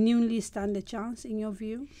genuinely stand a chance in your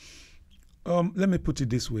view? Let me put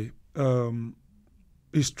it this way.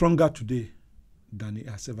 He's stronger today than he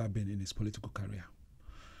has ever been in his political career.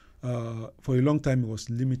 For a long time, he was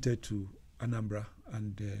limited to Anambra,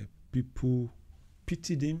 and people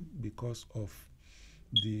pitied him because of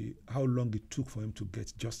how long it took for him to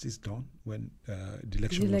get justice done when the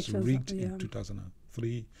election was rigged in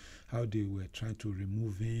 2003, how they were trying to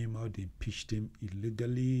remove him, how they impeached him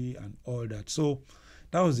illegally, and all that. So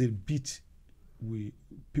that was a bit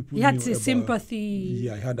people he had his sympathy.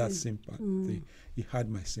 Yeah, he had that sympathy. He had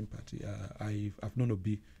my sympathy. I've known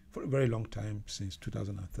Obi for a very long time, since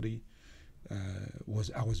 2003.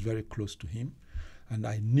 I was very close to him, and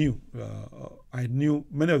I knew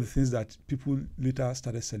many of the things that people later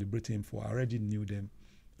started celebrating him for. I already knew them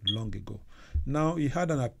long ago. Now he had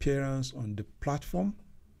an appearance on the platform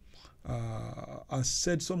and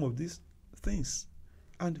said some of these things,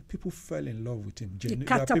 And people fell in love with him. It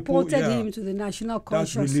catapulted him to the national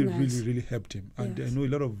consciousness. That really helped him. And yes. I know a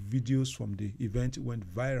lot of videos from the event went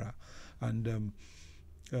viral. And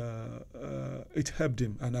it helped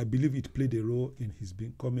him. And I believe it played a role in his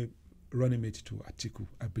becoming running mate to Atiku.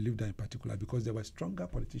 I believe that in particular because there were stronger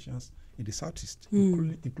politicians in the Southeast,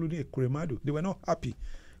 including Ekuremadu. They were not happy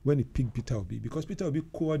when he picked Peter Obi because Peter Obi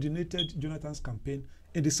coordinated Jonathan's campaign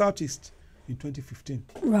in the Southeast in 2015.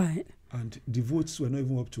 Right. And the votes were not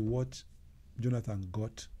even up to what Jonathan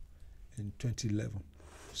got in 2011.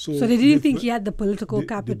 So they didn't think he had the political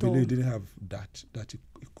capital. They didn't have that.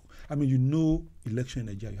 Election in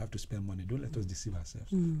Nigeria, you have to spend money. Don't let us deceive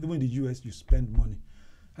ourselves. Even in the US, you spend money.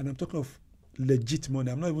 And I'm talking of legit money.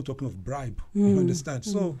 I'm not even talking of bribe. You understand?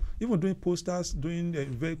 So even doing posters, doing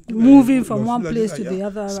moving from one place to the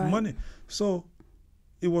other, right? Money. So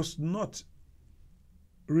it was not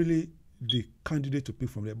really the candidate to pick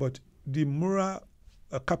from there, but the moral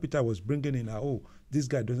capital was bringing in. This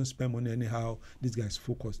guy doesn't spend money anyhow. This guy is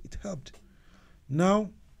focused. It helped. Now,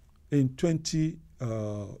 in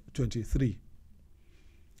 2023,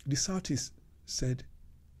 the Southeast said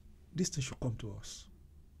this thing should come to us.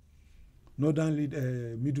 Northern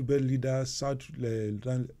Middle Belt leaders, South,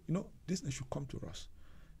 this should come to us.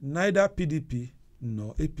 Neither PDP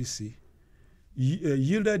nor APC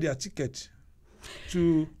yielded their ticket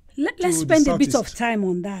to. Let's spend a bit of time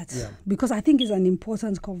on that because I think it's an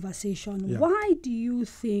important conversation. Yeah. Why do you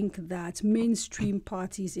think that mainstream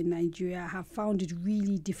parties in Nigeria have found it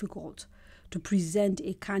really difficult to present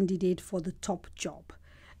a candidate for the top job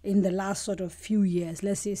in the last sort of few years,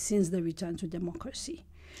 let's say since the return to democracy?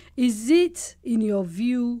 Is it, in your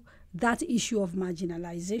view, that issue of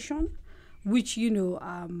marginalization, which,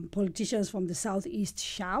 politicians from the Southeast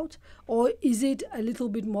shout, or is it a little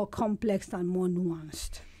bit more complex and more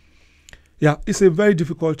nuanced? Yeah, it's a very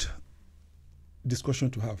difficult discussion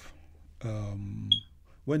to have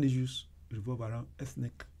when issues revolve around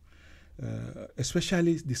ethnic,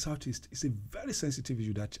 especially the Southeast. It's a very sensitive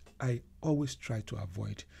issue that I always try to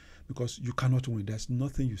avoid because you cannot win. There's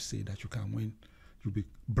nothing you say that you can win. You'll be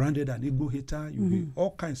branded an Igbo hater. You'll be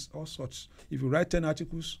all sorts. If you write 10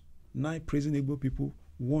 articles, 9 praising Igbo people,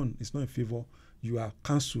 1 is not in favor, you are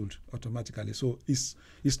cancelled automatically. So it's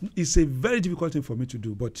a very difficult thing for me to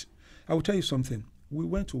do. But I will tell you something. We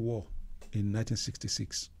went to war in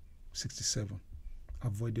 1966, 67,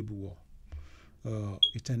 avoidable war.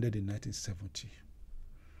 It ended in 1970.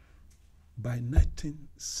 By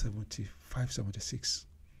 1975, 76,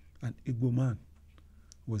 an Igbo man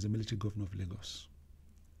was the military governor of Lagos,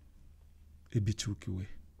 Ebitu Ukiwe.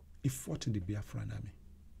 He fought in the Biafran army.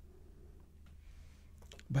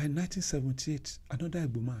 By 1978, another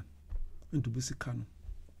Igbo man, Ndubuisi Kanu,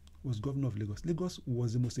 was governor of Lagos. Lagos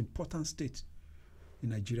was the most important state in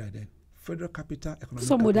Nigeria then. Federal capital, economic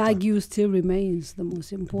Some would capital. argue still remains the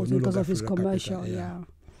most important because of his commercial, capital,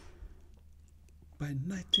 By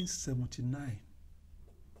 1979,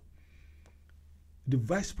 the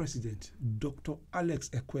vice president, Dr. Alex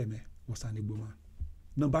Ekweme, was an Igbo man.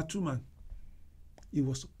 Number 2 man, he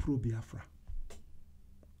was pro-Biafra.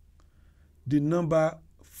 The number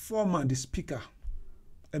 4 man, the speaker,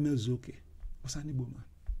 Emel Zoke, was an Igbo man.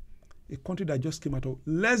 A country that just came out of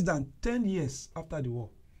less than 10 years after the war,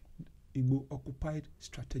 Igbo occupied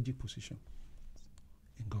strategic position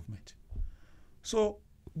in government. So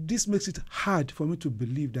this makes it hard for me to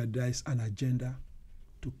believe that there is an agenda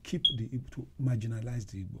to to marginalize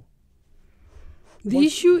the Igbo. The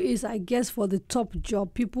issue is, I guess, for the top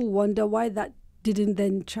job, people wonder why that didn't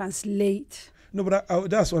then translate. No, but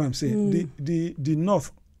that's what I'm saying. The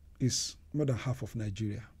North is more than half of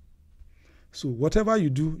Nigeria. So whatever you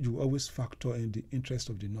do, you always factor in the interest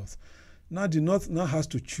of the North. Now the North now has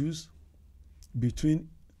to choose between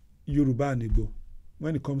Yoruba and Igbo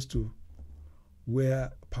when it comes to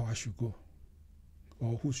where power should go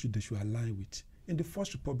or who they should align with. In the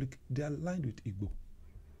First Republic, they aligned with Igbo.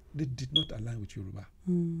 They did not align with Yoruba.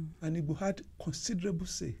 And Igbo had considerable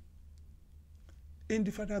say. In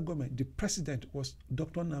the federal government, the president was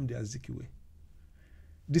Dr. Nnamdi Azikiwe.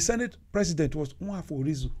 The Senate president was Nwafo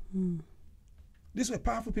Orizu. These were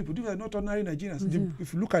powerful people. These were not ordinary Nigerians.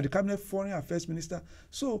 If you look at the cabinet foreign affairs minister.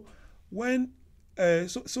 So when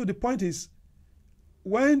so the point is,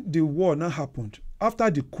 when the war now happened, after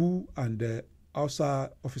the coup and the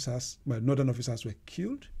Hausa officers, northern officers were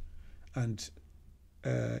killed, and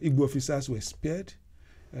Igbo officers were spared,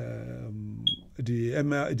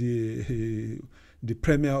 the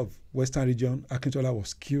premier of Western region, Akintola,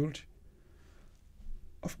 was killed.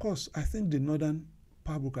 Of course, I think the northern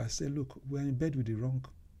power brokers say, look, we're in bed with the wrong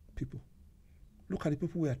people. Look at the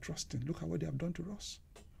people we are trusting. Look at what they have done to us.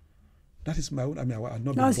 That is my own. I mean, I've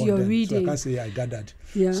not That's been your born then, reading. so I can't say I gathered.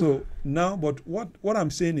 Yeah. So now, but what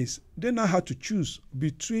I'm saying is, they now have to choose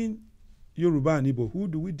between Yoruba and Igbo. Who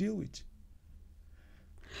do we deal with?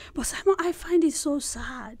 But Simon, I find it so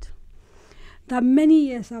sad that many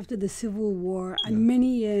years after the Civil War and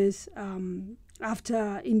many years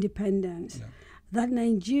after independence, that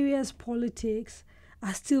Nigeria's politics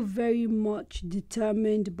are still very much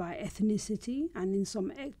determined by ethnicity and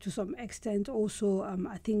to some extent also,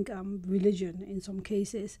 I think, religion in some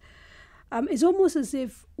cases. It's almost as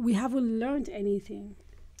if we haven't learned anything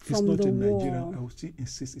from the war. It's not a Nigerian, I would still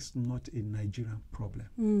insist, it's not a Nigerian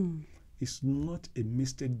problem. It's not a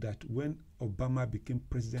mistake that when Obama became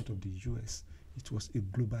president of the US, it was a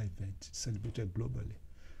global event, celebrated globally.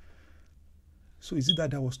 So is it that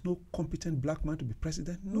there was no competent black man to be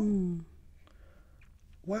president? No.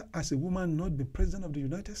 Why has a woman not been president of the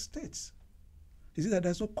United States? Is it that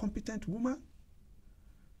there's no competent woman?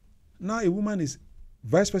 Now a woman is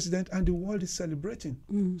vice president and the world is celebrating.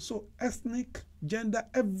 So ethnic, gender,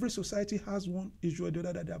 every society has one issue or the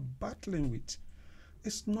other that they're battling with.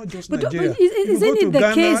 It's not just Nigeria. But isn't it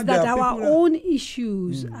the case that our own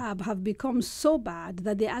issues have become so bad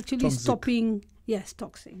that they're actually stopping... Yes,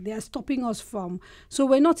 toxic. They are stopping us from... So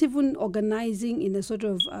we're not even organizing in a sort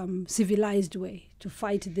of civilized way to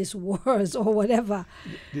fight these wars or whatever.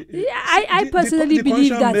 I personally believe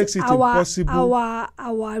that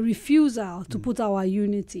our refusal to put our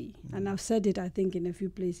unity, and I've said it, I think, in a few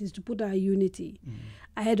places, to put our unity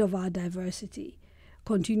ahead of our diversity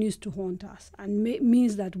continues to haunt us and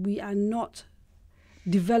means that we are not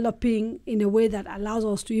developing in a way that allows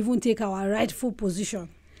us to even take our rightful position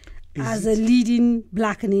as a leading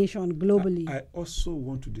black nation globally. I also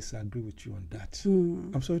want to disagree with you on that.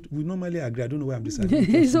 I'm sorry, we normally agree. I don't know why I'm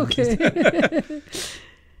disagreeing. It's okay.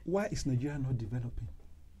 Why is Nigeria not developing?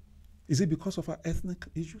 Is it because of our ethnic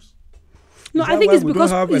issues? No, I think it's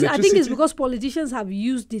because politicians have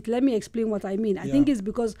used it. Let me explain what I mean. I think it's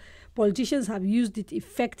because politicians have used it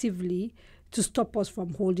effectively to stop us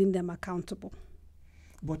from holding them accountable.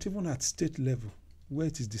 But even at state level, where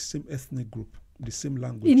it is the same ethnic group, the same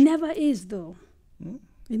language. It never is, though.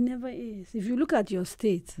 It never is. If you look at your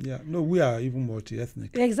state. Yeah, no, we are even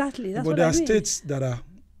multi-ethnic. Exactly, that's but what there I are mean. states that are,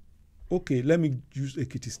 okay, let me use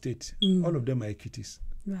Ekiti State. All of them are Ekitis.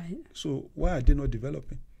 Right. So why are they not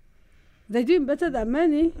developing? They're doing better than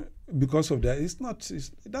many. Because of that.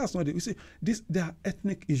 That's not it. You see, there are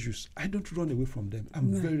ethnic issues. I don't run away from them.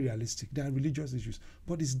 I'm very realistic. There are religious issues.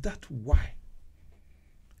 But is that why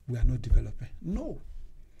we are not developing? No.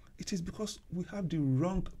 It is because we have the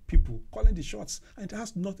wrong people calling the shots, and it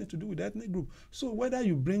has nothing to do with the ethnic group. So whether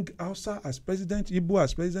you bring Hausa as president, Igbo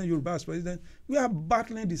as president, Yoruba as president, we are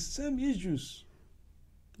battling the same issues.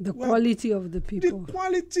 The quality of the people. The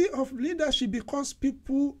quality of leadership, because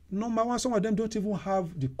people, number one, some of them don't even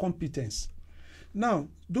have the competence. Now,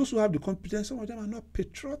 those who have the competence, some of them are not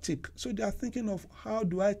patriotic. So they are thinking of, how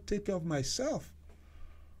do I take care of myself?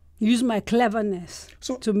 Use my cleverness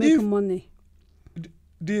to make money.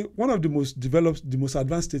 One of the most developed, the most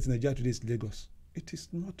advanced states in Nigeria today is Lagos. It is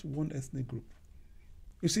not one ethnic group.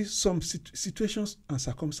 You see, some situations and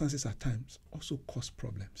circumstances at times also cause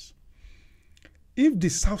problems. If the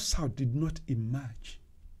South-South did not emerge,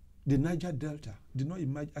 the Niger Delta did not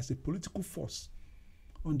emerge as a political force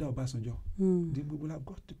under Obasanjo, we will have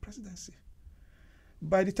got the presidency.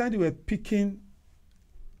 By the time they were picking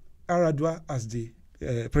Aradua as the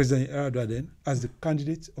President Aradua then, as the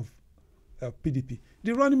candidate of PDP,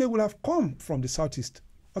 the running mate will have come from the southeast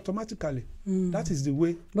automatically. That is the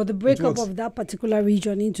way. But the breakup of that particular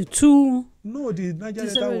region into two. No, the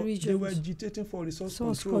Nigerians, they were agitating for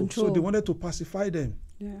resource control. So they wanted to pacify them.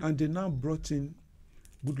 Yeah. And they now brought in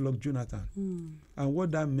Goodluck Jonathan. And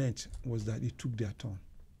what that meant was that it took their turn.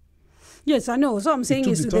 Yes, I know. So I'm saying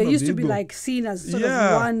is they used to be like seen as sort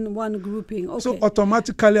of one grouping. Okay. So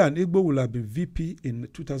automatically an Igbo will have been VP in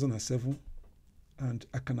 2007. And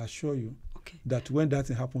I can assure you that when that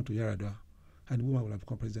thing happened to Yaradua, and woman will have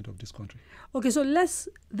become president of this country. Okay, so let's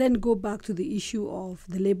then go back to the issue of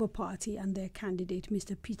the Labour Party and their candidate,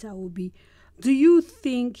 Mr. Peter Obi. Do you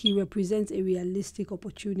think he represents a realistic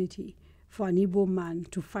opportunity for an Igbo man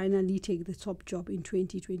to finally take the top job in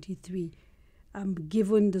 2023,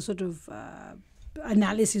 given the sort of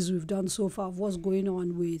analysis we've done so far of what's going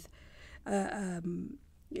on with a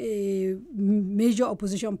major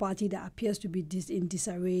opposition party that appears to be in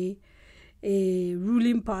disarray, a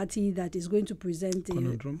ruling party that is going to present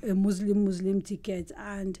a Muslim ticket,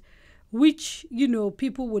 and which, you know,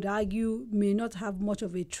 people would argue may not have much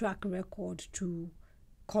of a track record to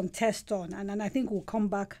contest on. And I think we'll come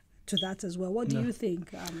back to that as well. What do you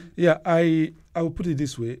think? Yeah, I will put it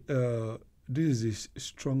this way. This is the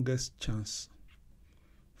strongest chance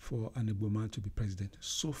for an Igbo man to be president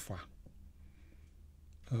so far.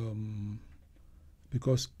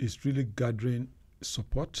 Because it's really gathering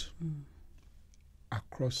support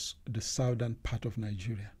across the southern part of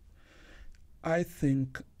Nigeria. I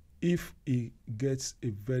think if he gets a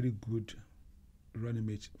very good running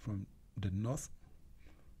mate from the north,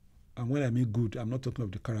 and when I mean good, I'm not talking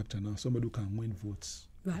of the character now, somebody who can win votes.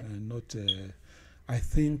 Right. And not, I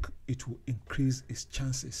think it will increase his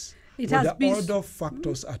chances. But there are other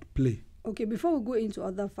factors at play. Okay, before we go into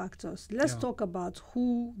other factors, let's talk about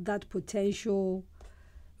who that potential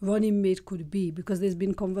running mate could be, because there's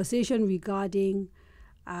been conversation regarding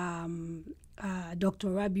Dr.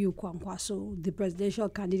 Rabiu Kwankwaso, the presidential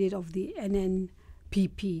candidate of the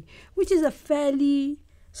NNPP, which is a fairly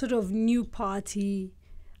sort of new party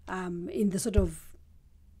in the sort of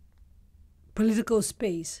political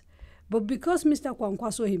space. But because Mr.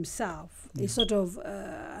 Kwankwaso himself is sort of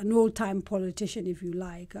an old-time politician, if you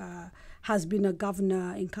like, has been a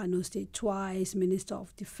governor in Kano State twice, Minister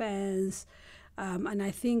of Defense, and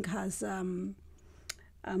I think has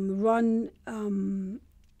run,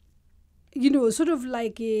 sort of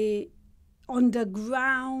like a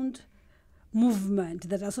underground movement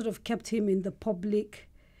that has sort of kept him in the public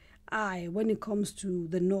eye when it comes to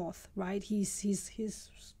the North, right?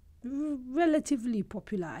 He's relatively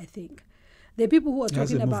popular, I think. There are people who are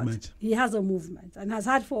talking about he has a movement and has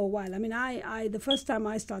had for a while. I mean, I the first time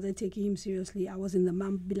I started taking him seriously, I was in the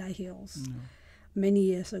Mambila Hills many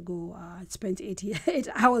years ago. I spent 8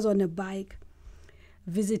 hours on a bike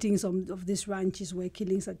visiting some of these ranches where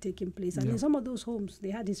killings are taking place. And in some of those homes, they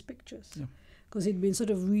had his pictures because he'd been sort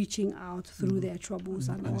of reaching out through their troubles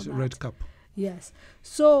and all it's that. A red cap. Yes.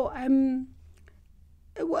 So,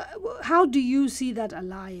 how do you see that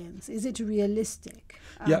alliance? Is it realistic?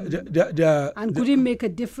 And could it make a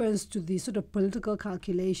difference to the sort of political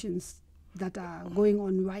calculations that are going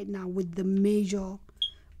on right now with the major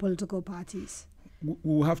political parties?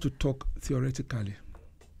 We'll have to talk theoretically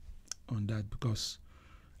on that, because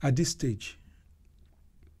at this stage,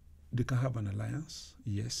 they can have an alliance,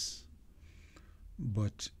 yes,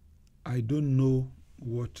 but I don't know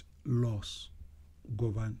what laws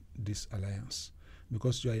govern this alliance,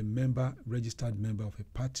 because you are a registered member of a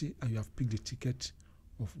party, and you have picked the ticket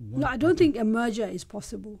of one. No, I don't think a merger is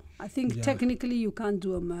possible. I think technically you can't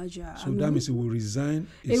do a merger. So that means he will resign.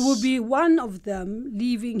 It will be one of them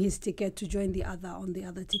leaving his ticket to join the other on the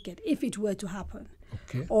other ticket, if it were to happen.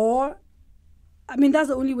 Okay. Or, I mean, that's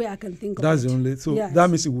the only way I can think of it. That's the only. So that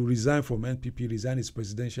means he will resign from NPP, resign his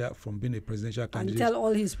presidential, from being a presidential candidate. And tell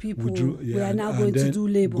all his people we are now going to do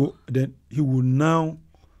Labour. Then he will now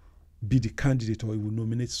be the candidate, or he will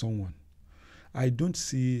nominate someone. I don't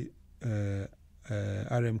see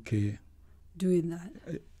RMK doing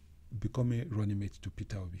that, becoming running mate to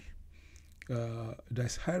Peter Obi.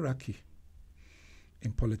 There's hierarchy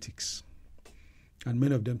in politics, and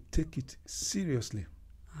many of them take it seriously.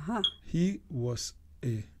 He was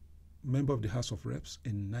a member of the House of Reps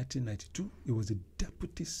in 1992. He was a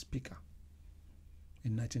deputy speaker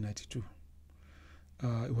in 1992.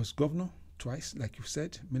 He was governor twice, like you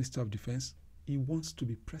said, Minister of Defense. He wants to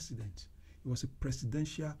be president. He was a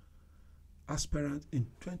presidential aspirant in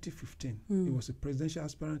 2015. He was a presidential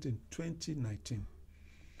aspirant in 2019.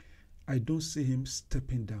 I don't see him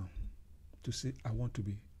stepping down to say, I want to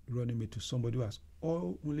be running mate to somebody who has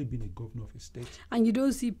only been a governor of a state. And you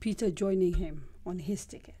don't see Peter joining him on his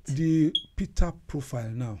ticket? The Peter profile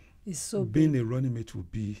now is so being big. A running mate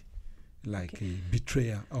would be like a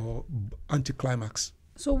betrayal or anticlimax.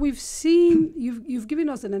 So we've seen, you've given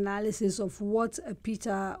us an analysis of what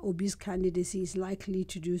Peter Obi's candidacy is likely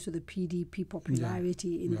to do to the PDP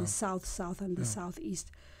popularity in the south, and the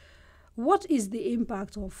southeast. What is the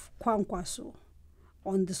impact of Kwankwaso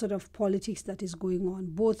on the sort of politics that is going on,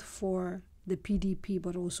 both for the PDP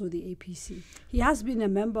but also the APC? He has been a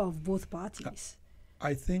member of both parties.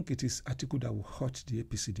 I think it is Atiku that will hurt the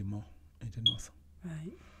APC the more in the north,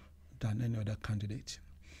 right, than any other candidate.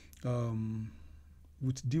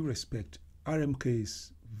 With due respect, RMK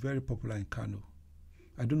is very popular in Kano.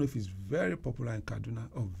 I don't know if it's very popular in Kaduna,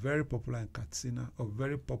 or very popular in Katsina, or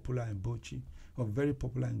very popular in Bauchi, or very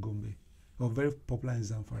popular in Gombe, or very popular in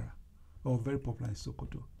Zamfara, or very popular in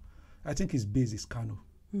Sokoto. I think his base is Kano,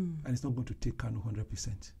 and it's not going to take Kano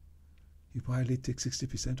 100%. He probably takes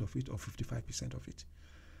 60% of it or 55% of it.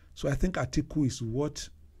 So I think Atiku is what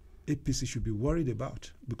APC should be worried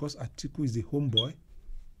about, because Atiku is the homeboy.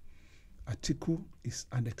 Atiku is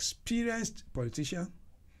an experienced politician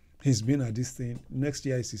He's been at this thing. Next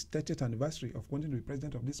year is his 30th anniversary of wanting to be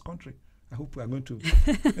president of this country. I hope we are going to.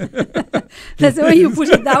 That's the way you put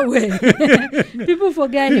it that way. People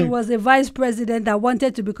forget he was a vice president that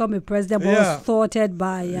wanted to become a president, but was thwarted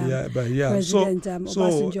by President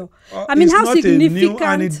Obasanjo. I mean, how significant?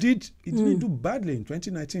 And it didn't do badly in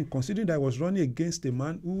 2019, considering that I was running against a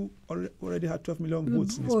man who already had 12 million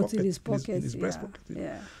votes in his breast pocket.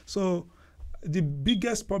 Yeah. So the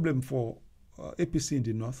biggest problem for APC in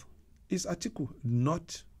the north is Atiku,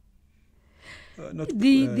 not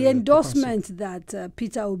the endorsement that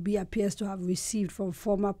Peter Obi appears to have received from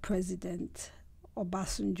former President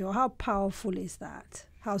Obasanjo. How powerful is that?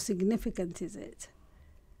 How significant is it?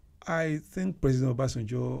 I think President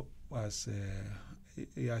Obasanjo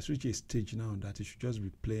he has reached a stage now that he should just be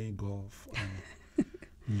playing golf and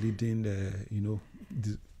leading,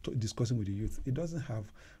 discussing with the youth. It doesn't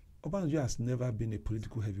have. Obasanjo has never been a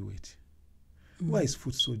political heavyweight. Who are his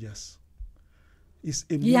foot soldiers?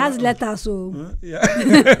 He has letters, so yeah.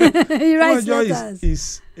 He writes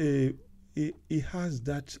letters. He has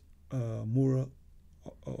that moral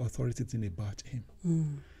authority thing about him.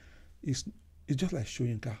 It's just like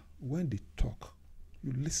Soyinka. When they talk,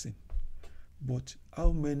 you listen. But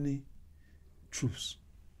how many truths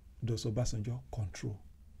does Obasanjo control?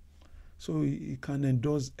 So he can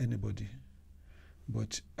endorse anybody.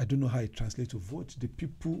 But I don't know how it translates to vote. The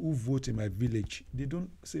people who vote in my village, they don't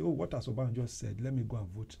say, oh, what has Obasanjo said? Let me go and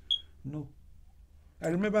vote. No. I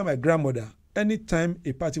remember my grandmother, anytime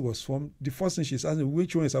a party was formed, the first thing she's asking,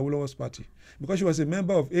 which one is Awolowo's party? Because she was a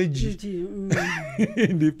member of AG. In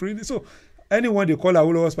the print. So anyone they call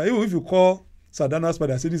Awolowo's party, even if you call Sadana's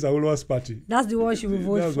party, I say this is Awolowo's party. That's the one she will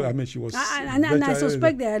vote That's for. What I mean, she was. And I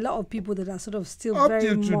suspect there are a lot of people that are sort of still up very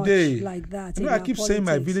till much today, like that. I keep saying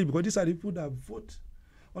my village because these are the people that vote.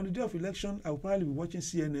 On the day of election, I will probably be watching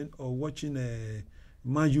CNN or watching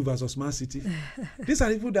Man U versus Man City. These are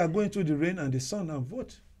the people that are going through the rain and the sun and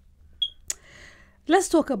vote. Let's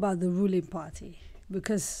talk about the ruling party,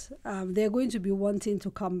 because they're going to be wanting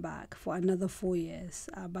to come back for another 4 years.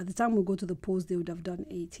 By the time we go to the polls, they would have done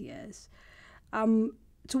 8 years.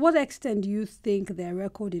 To what extent do you think their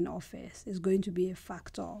record in office is going to be a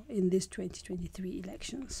factor in these 2023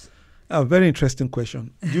 elections? A very interesting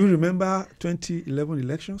question. Do you remember 2011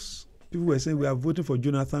 elections? People were saying we are voting for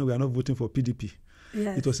Jonathan, we are not voting for PDP.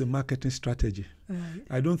 Yes. It was a marketing strategy. Right.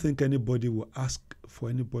 I don't think anybody will ask for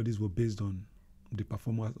anybody's vote based on the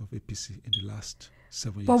performance of APC in the last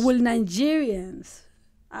 7 years. But will Nigerians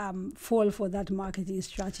fall for that marketing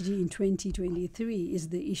strategy in 2023 is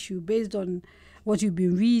the issue, based on what you've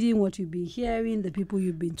been reading, what you've been hearing, the people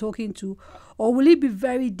you've been talking to? Or will it be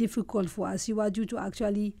very difficult for Asiwaju to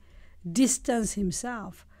actually distance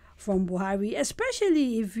himself from Buhari,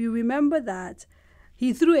 especially if you remember that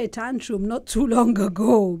he threw a tantrum not too long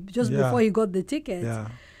ago, just before he got the ticket,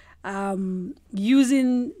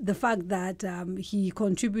 using the fact that he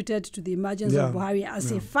contributed to the emergence of Buhari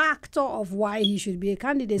as a factor of why he should be a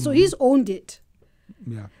candidate. So he's owned it.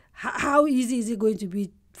 Yeah. How easy is it going to be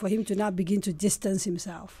for him to now begin to distance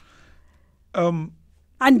himself? And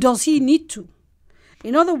does he need to?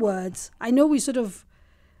 In other words, I know we sort of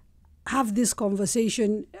have this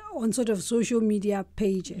conversation on sort of social media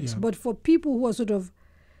pages, but for people who are sort of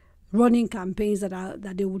running campaigns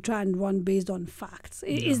that they will try and run based on facts,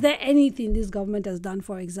 is there anything this government has done,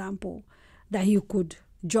 for example, that he could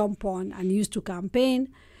jump on and use to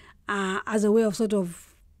campaign as a way of sort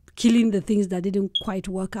of killing the things that didn't quite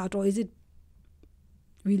work out, or is it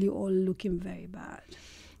really all looking very bad?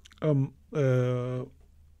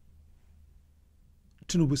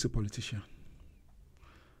 Tinubu is a politician.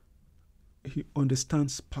 He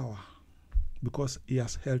understands power because he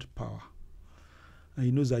has held power. And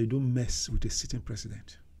he knows that you don't mess with a sitting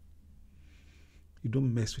president. You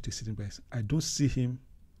don't mess with a sitting president. I don't see him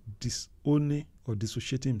disowning or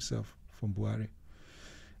dissociating himself from Buhari.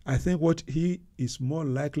 I think what he is more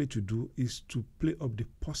likely to do is to play up the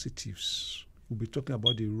positives. We'll be talking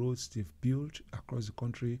about the roads they've built across the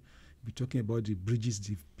country. We'll be talking about the bridges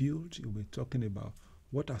they've built. We'll be talking about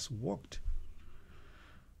what has worked.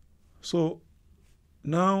 So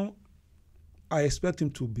now I expect him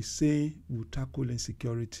to be saying we'll tackle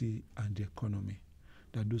insecurity and the economy,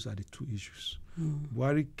 that those are the two issues.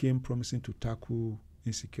 Buhari came promising to tackle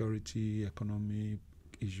insecurity, economic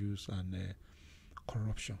issues, and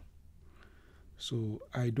corruption. So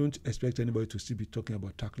I don't expect anybody to still be talking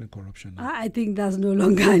about tackling corruption now. I think that's no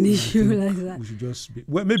longer an issue like that. We should just be,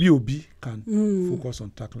 well, maybe Obi can focus on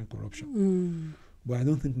tackling corruption. But I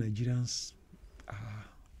don't think Nigerians are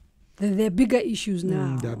There are bigger issues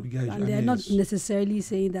now. There are bigger issues. And they're not necessarily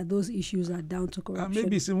saying that those issues are down to corruption.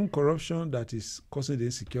 Maybe it's even corruption that is causing the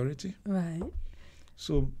insecurity. Right.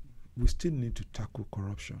 So we still need to tackle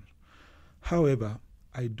corruption. However,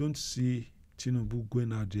 I don't see Tinubu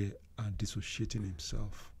going out there and dissociating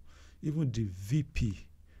himself. Even the VP,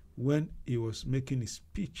 when he was making his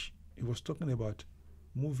speech, he was talking about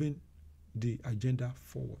moving the agenda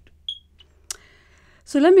forward.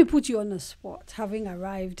 So let me put you on the spot, having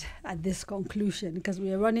arrived at this conclusion, because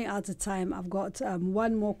we are running out of time. I've got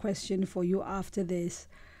one more question for you after this.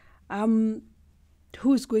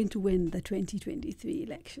 Who's going to win the 2023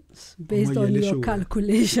 elections, based on your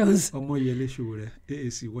calculations?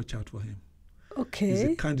 AAC, watch out for him. Okay. He's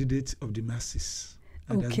a candidate of the masses.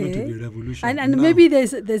 And there's going to be revolution. And maybe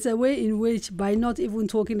there's a way in which, by not even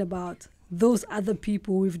talking about those other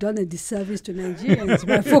people, we've done a disservice to Nigerians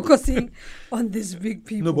by focusing on these big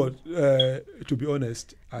people. No, but to be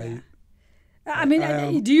honest, do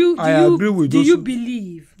you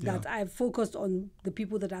believe Yeah. that I've focused on the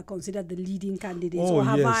people that are considered the leading candidates, Oh, or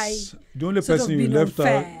have yes. I The only sort person of you been left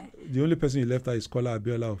unfair? out, the only person you left out is Kola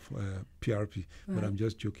Abiola of PRP, but I'm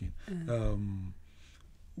just joking.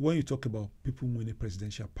 When you talk about people winning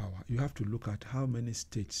presidential power, you have to look at how many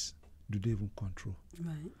states do they even control.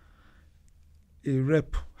 Right. A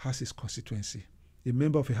rep has his constituency. A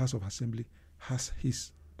member of a House of Assembly has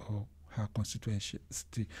his or her constituency.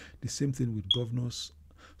 The same thing with governors.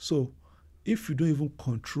 So if you don't even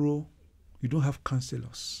control, you don't have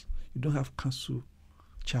councillors, you don't have council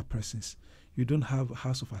chairpersons, you don't have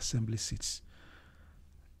House of Assembly seats,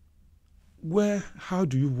 how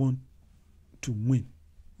do you want to win?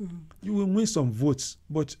 You will win some votes,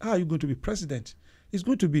 but how are you going to be president? It's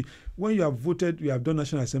going to be when you have voted, you have done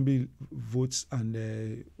National Assembly votes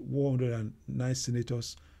and 109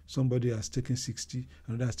 senators, somebody has taken 60,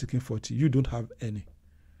 another has taken 40. You don't have any.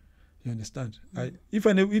 You understand? If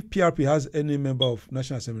PRP has any member of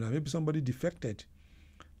National Assembly, maybe somebody defected,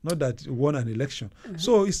 not that won an election.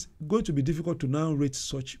 So it's going to be difficult to now rate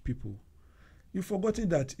such people. You've forgotten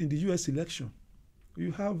that in the US election,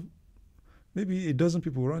 you have maybe a dozen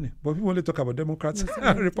people running, but people only talk about Democrats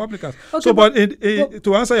and Republicans. Okay, so, but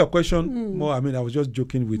to answer your question more, I was just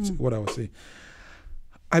joking with what I was saying.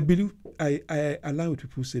 I believe I align with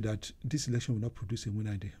people who say that this election will not produce a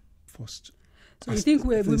winner there first. So you think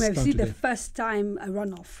we may see the first time a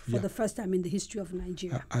runoff for the first time in the history of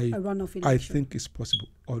Nigeria, a runoff election? I think it's possible.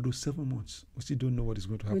 Although 7 months, we still don't know what is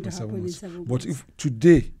going to happen in 7 months. But if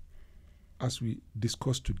today, as we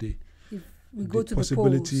discussed today, if we go to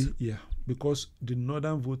possibility, the polls, because the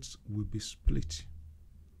northern votes will be split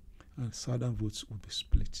and southern votes will be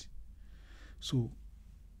split. So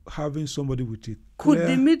having somebody with a could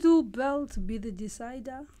the middle belt be the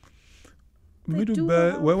decider? Middle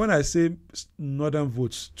belt. Well, when I say northern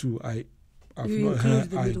votes too, I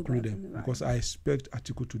include them because I expect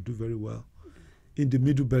Atiku to do very well in the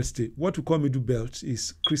middle belt state. What we call middle belt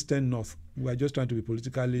is Christian North. We are just trying to be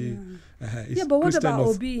politically. But what about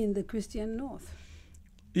Obi in the Christian North?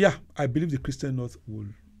 Yeah, I believe the Christian North will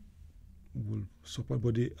support,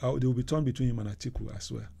 but they will be torn between him and Atiku as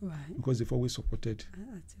well, right? Because they've always supported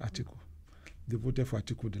Atiku. They voted for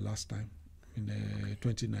Atiku the last time in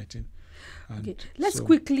 2019. Okay, let's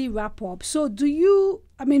quickly wrap up. So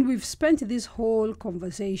we've spent this whole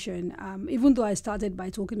conversation, even though I started by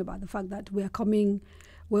talking about the fact that we're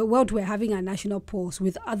having a national polls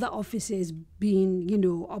with other offices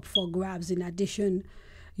being, up for grabs in addition,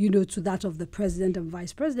 to that of the president and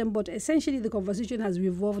vice president. But essentially the conversation has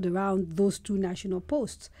revolved around those two national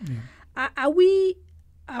posts. Yeah. Are we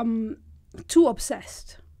too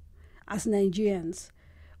obsessed as Nigerians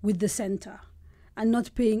with the center and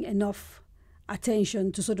not paying enough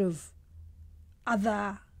attention to sort of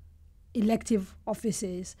other elective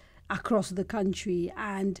offices across the country?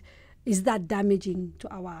 And is that damaging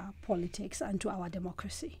to our politics and to our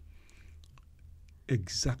democracy?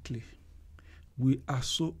 Exactly. We are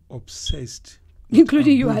so obsessed.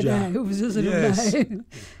 Including you and I. Yes.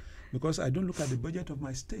 Because I don't look at the budget of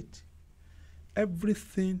my state.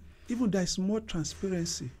 Everything, even there is more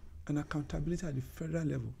transparency and accountability at the federal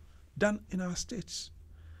level than in our states.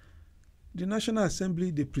 The National Assembly,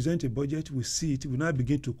 they present a budget, we see it, we now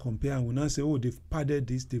begin to compare, and we now say, they've padded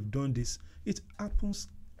this, they've done this. It happens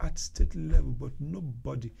at state level, but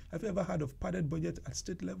nobody. Have you ever heard of padded budget at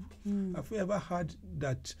state level? Have you ever heard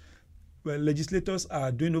that legislators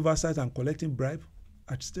are doing oversight and collecting bribe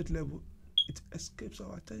at state level? It escapes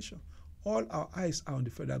our attention. All our eyes are on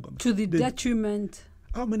the federal government. To the detriment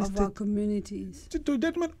of our communities. To the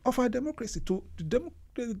detriment of our democracy, to the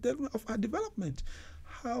detriment of our development.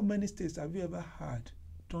 How many states have you ever had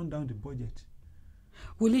turn down the budget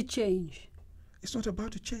Will it change? It's not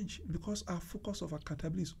about to change because our focus of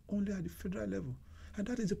accountability is only at the federal level. And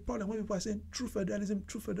that is the problem when people are saying true federalism,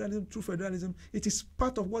 true federalism, true federalism. It is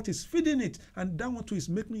part of what is feeding it. And that one too is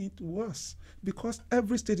making it worse because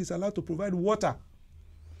every state is allowed to provide water.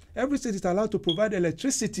 Every state is allowed to provide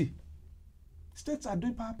electricity. States are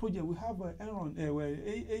doing power projects. We have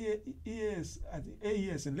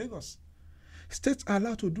AES in Lagos. States are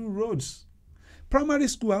allowed to do roads. Primary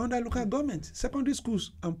schools are under local government. Secondary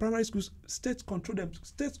schools and primary schools, states control them.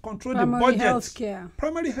 States control the budget.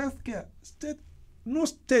 Primary health care. No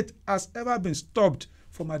state has ever been stopped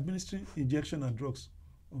from administering injection and drugs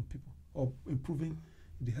on people or improving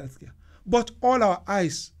the health care. But all our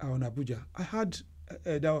eyes are on Abuja. I had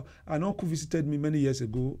an uncle visited me many years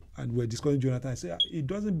ago and we were discussing Jonathan. I said he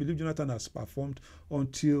doesn't believe Jonathan has performed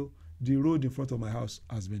until the road in front of my house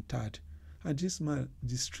has been tarred. And this man,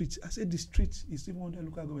 the street, I said the street is even under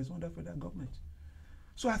local government, it's under federal government.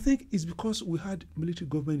 So I think it's because we had military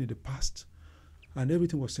government in the past and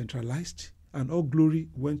everything was centralized and all glory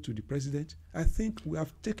went to the president. I think we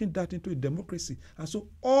have taken that into a democracy. And so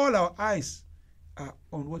all our eyes are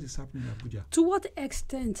on what is happening in Abuja. To what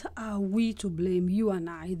extent are we to blame, you and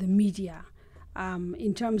I, the media,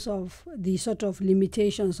 in terms of the sort of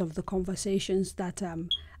limitations of the conversations that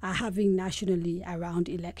are having nationally around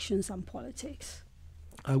elections and politics?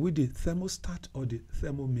 Are we the thermostat or the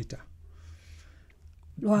thermometer?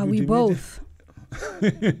 Or are we both?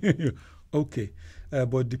 Okay.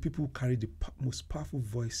 But the people who carry the most powerful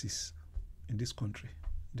voices in this country,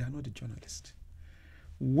 they are not the journalists.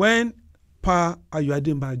 When Pa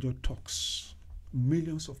Ayuadembajo talks,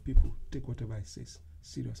 millions of people take whatever he says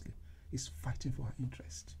seriously. He's fighting for our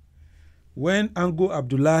interest. When Ango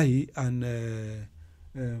Abdullahi and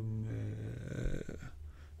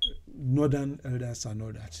Northern elders and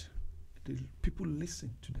all that, the people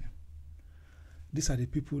listen to them. These are the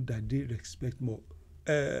people that they respect more.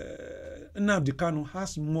 Nnamdi Kanu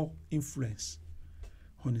has more influence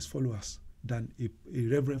on his followers than a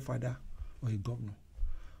reverend father or a governor.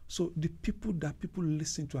 So the people that people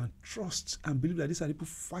listen to and trust and believe that these are the people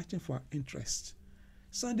fighting for our interests.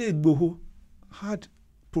 Sunday Igboho had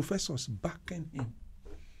professors backing him,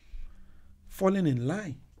 falling in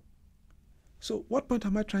line. So what point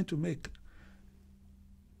am I trying to make?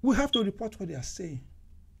 We have to report what they are saying.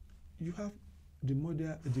 You have the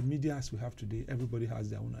media as we have today. Everybody has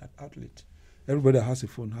their own outlet. Everybody that has a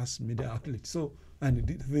phone has media outlet. So, and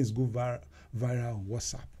the things go viral on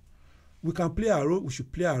WhatsApp. We can play our role. We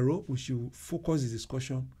should play our role. We should focus the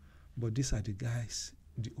discussion. But these are the guys,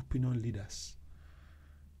 the opinion leaders,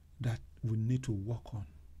 that we need to work on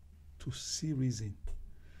to see reason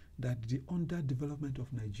that the underdevelopment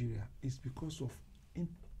of Nigeria is because of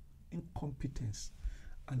incompetence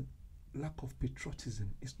and lack of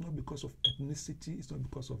patriotism. It's not because of ethnicity. It's not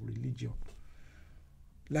because of religion.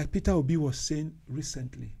 Like Peter Obi was saying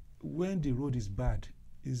recently, when the road is bad,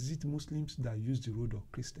 is it Muslims that use the road or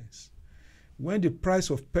Christians? When the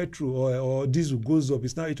price of petrol or diesel goes up,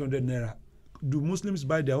 it's now 800 naira. Do Muslims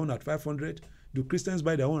buy their own at 500? Do Christians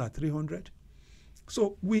buy their own at 300?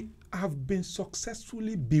 So we have been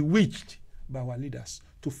successfully bewitched by our leaders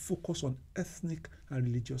to focus on ethnic and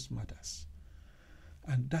religious matters.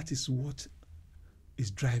 And that is what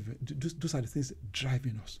is driving, those are the things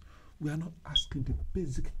driving us. We are not asking the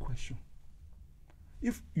basic question.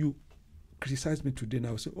 If you criticize me today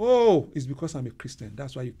now, say, oh, it's because I'm a Christian,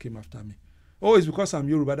 that's why you came after me. Oh, it's because I'm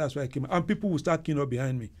Yoruba, that's why I came. And people will start queuing up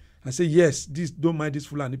behind me and say, yes, don't mind these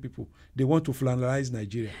Fulani people. They want to Fulanize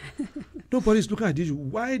Nigeria. Nobody's looking at this.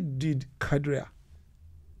 Why did Kadaria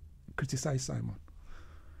criticize Simon?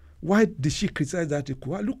 Why did she criticize that?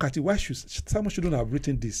 Look at it. Why should someone shouldn't have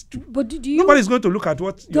written this? But nobody's going to look at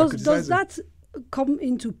what you're criticizing. Does that come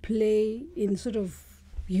into play in sort of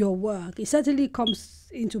your work? It certainly comes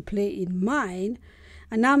into play in mine,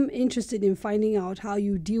 and I'm interested in finding out how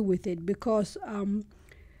you deal with it, because I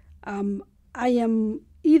am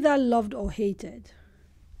either loved or hated,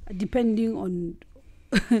 depending on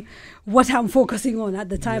what I'm focusing on at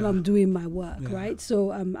the time I'm doing my work, right?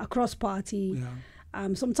 So across party,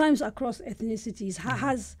 sometimes across ethnicities,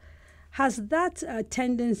 has that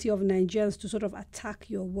tendency of Nigerians to sort of attack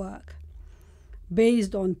your work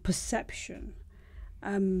based on perception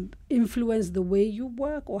influence the way you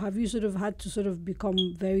work, or have you sort of had to sort of become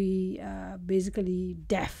very basically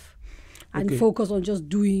deaf and focus on just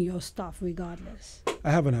doing your stuff regardless?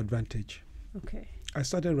 I have an advantage. Okay. I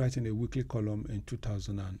started writing a weekly column in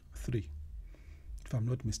 2003. If I'm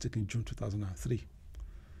not mistaken, June 2003.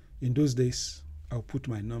 In those days, I'll put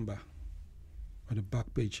my number on the back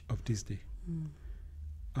page of This Day.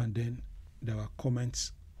 And then there were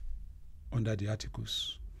comments under the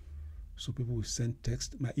articles. So people will send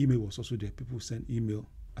text. My email was also there. People will send email,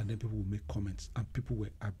 and then people will make comments. And people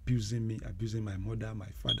were abusing me, abusing my mother, my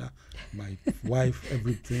father, my wife,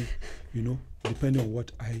 everything, depending on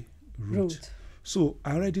what I wrote. So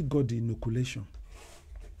I already got the inoculation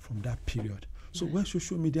from that period. So when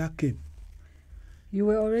social media came, you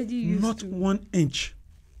were already used not to 1 inch.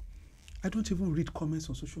 I don't even read comments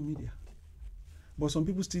on social media. But some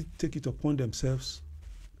people still take it upon themselves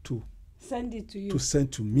to send it to you. To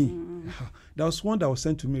send to me. There was one that was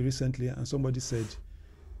sent to me recently, and somebody said,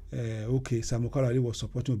 okay, Simon Kolawole was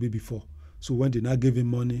supporting Obi before. So when they now gave him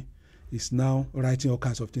money, he's now writing all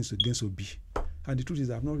kinds of things against Obi. And the truth is,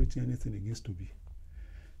 I've not written anything against Obi.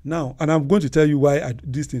 Now, and I'm going to tell you why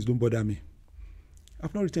these things don't bother me.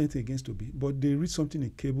 I've not written anything against Obi, but they read something in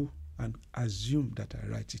Cable and assume that I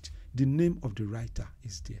write it. The name of the writer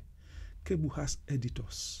is there. Cable has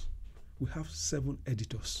editors. We have 7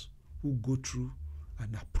 editors who go through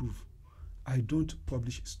and approve. I don't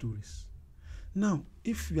publish stories. Now,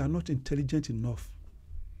 if you are not intelligent enough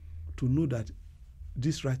to know that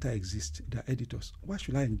this writer exists, the editors, why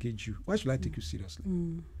should I engage you? Why should I take you seriously?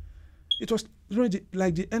 It was really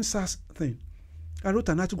like the NSAS thing. I wrote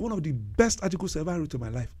an article, one of the best articles I ever wrote in my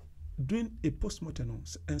life, doing a postmortem on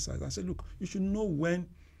NSAS. I said, look, you should know when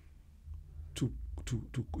to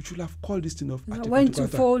you should have called this thing off. When to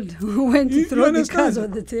fold, when to throw the cards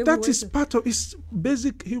on the table. That is part of, it's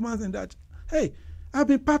basic human thing that, hey, I've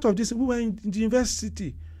been part of this. We were in the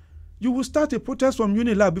university. You will start a protest from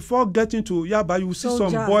Unilab before getting to Yaba. You will see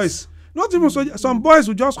some boys, not even some boys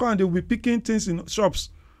who just come and they will be picking things in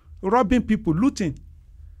shops, robbing people, looting.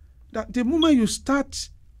 That the moment you start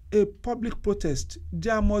a public protest,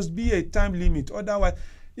 there must be a time limit. Otherwise,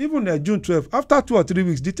 even June 12th, after 2 or 3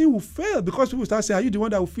 weeks, the thing will fail because people start saying, are you the one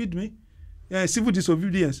that will feed me? Civil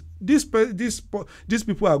disobedience. These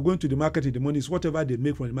people are going to the market in the morning. It's whatever they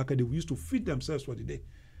make from the market, they will use to feed themselves for the day.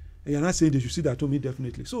 And you're not saying they should sit at home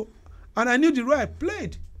indefinitely. So, and I knew the role I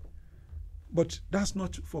played. But that's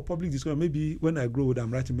not for public discussion. Maybe when I grow old,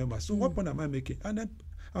 I'm writing members. So what point am I making? And then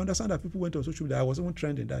I understand that people went on social media. I was even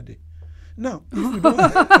trending that day. Now, if we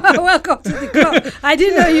don't welcome to the club. I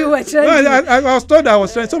didn't know you were trending. I was told I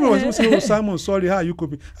was trending. Someone was saying, oh, Simon, sorry, how are you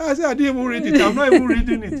coping? I said, I didn't even read it. I'm not even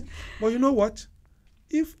reading it. But you know what?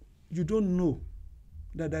 If you don't know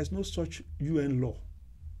that there's no such UN law,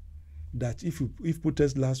 that if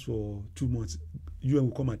protests last for 2 months, UN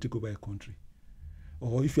will come and take over a country.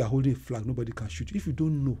 Or if you are holding a flag, nobody can shoot you. If you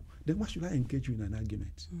don't know, then why should I engage you in an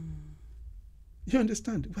argument? You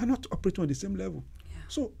understand? We are not operating on the same level.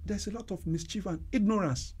 So there's a lot of mischief and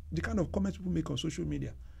ignorance, the kind of comments people make on social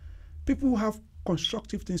media. People who have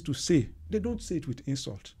constructive things to say, they don't say it with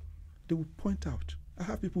insult. They will point out. I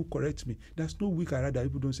have people correct me. There's no weak I that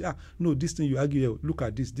people don't say, no, this thing you argue here, look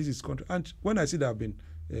at this is contra. And when I see that I've been...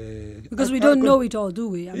 because we don't know it all, do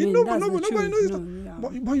we? I mean, that's the nobody knows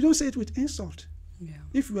truth. it. But you don't say it with insult. Yeah.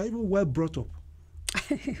 If you are even well brought up.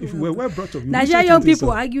 If you were well brought up, Nigerian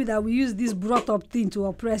people argue that we use this brought up thing to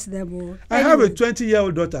oppress them. I have a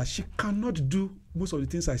 20-year-old daughter. She cannot do most of the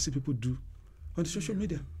things I see people do on the social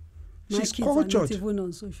media. She's cultured. Are not even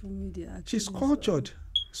on social media. Actually, she's cultured.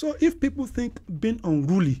 So if people think being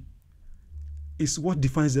unruly is what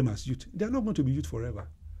defines them as youth, they're not going to be youth forever.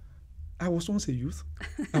 I was once a youth.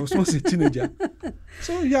 I was once a teenager.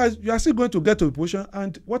 So you are still going to get to a position,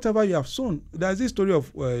 and whatever you have sown. There's this story of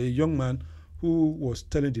a young man who was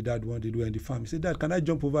telling the dad one day, they were in the farm. He said, Dad, can I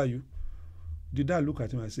jump over you? The dad looked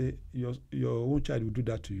at him and said, your own child will do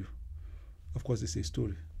that to you. Of course, it's a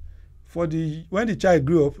story. When the child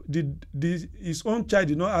grew up, his own child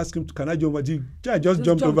did not ask him, can I jump over? The child just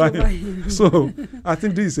jumped over him. So I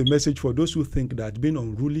think this is a message for those who think that being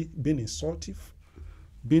unruly, being insultive,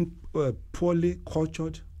 being poorly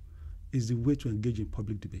cultured is the way to engage in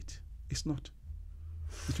public debate. It's not.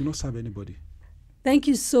 It will not serve anybody. Thank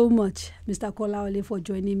you so much, Mr. Kolawole, for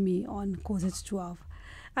joining me on QT12.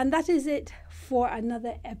 And that is it for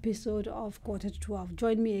another episode of QT12.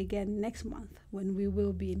 Join me again next month when we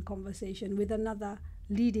will be in conversation with another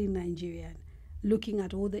leading Nigerian, looking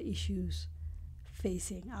at all the issues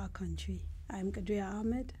facing our country. I'm Kadaria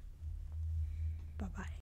Ahmed. Bye-bye.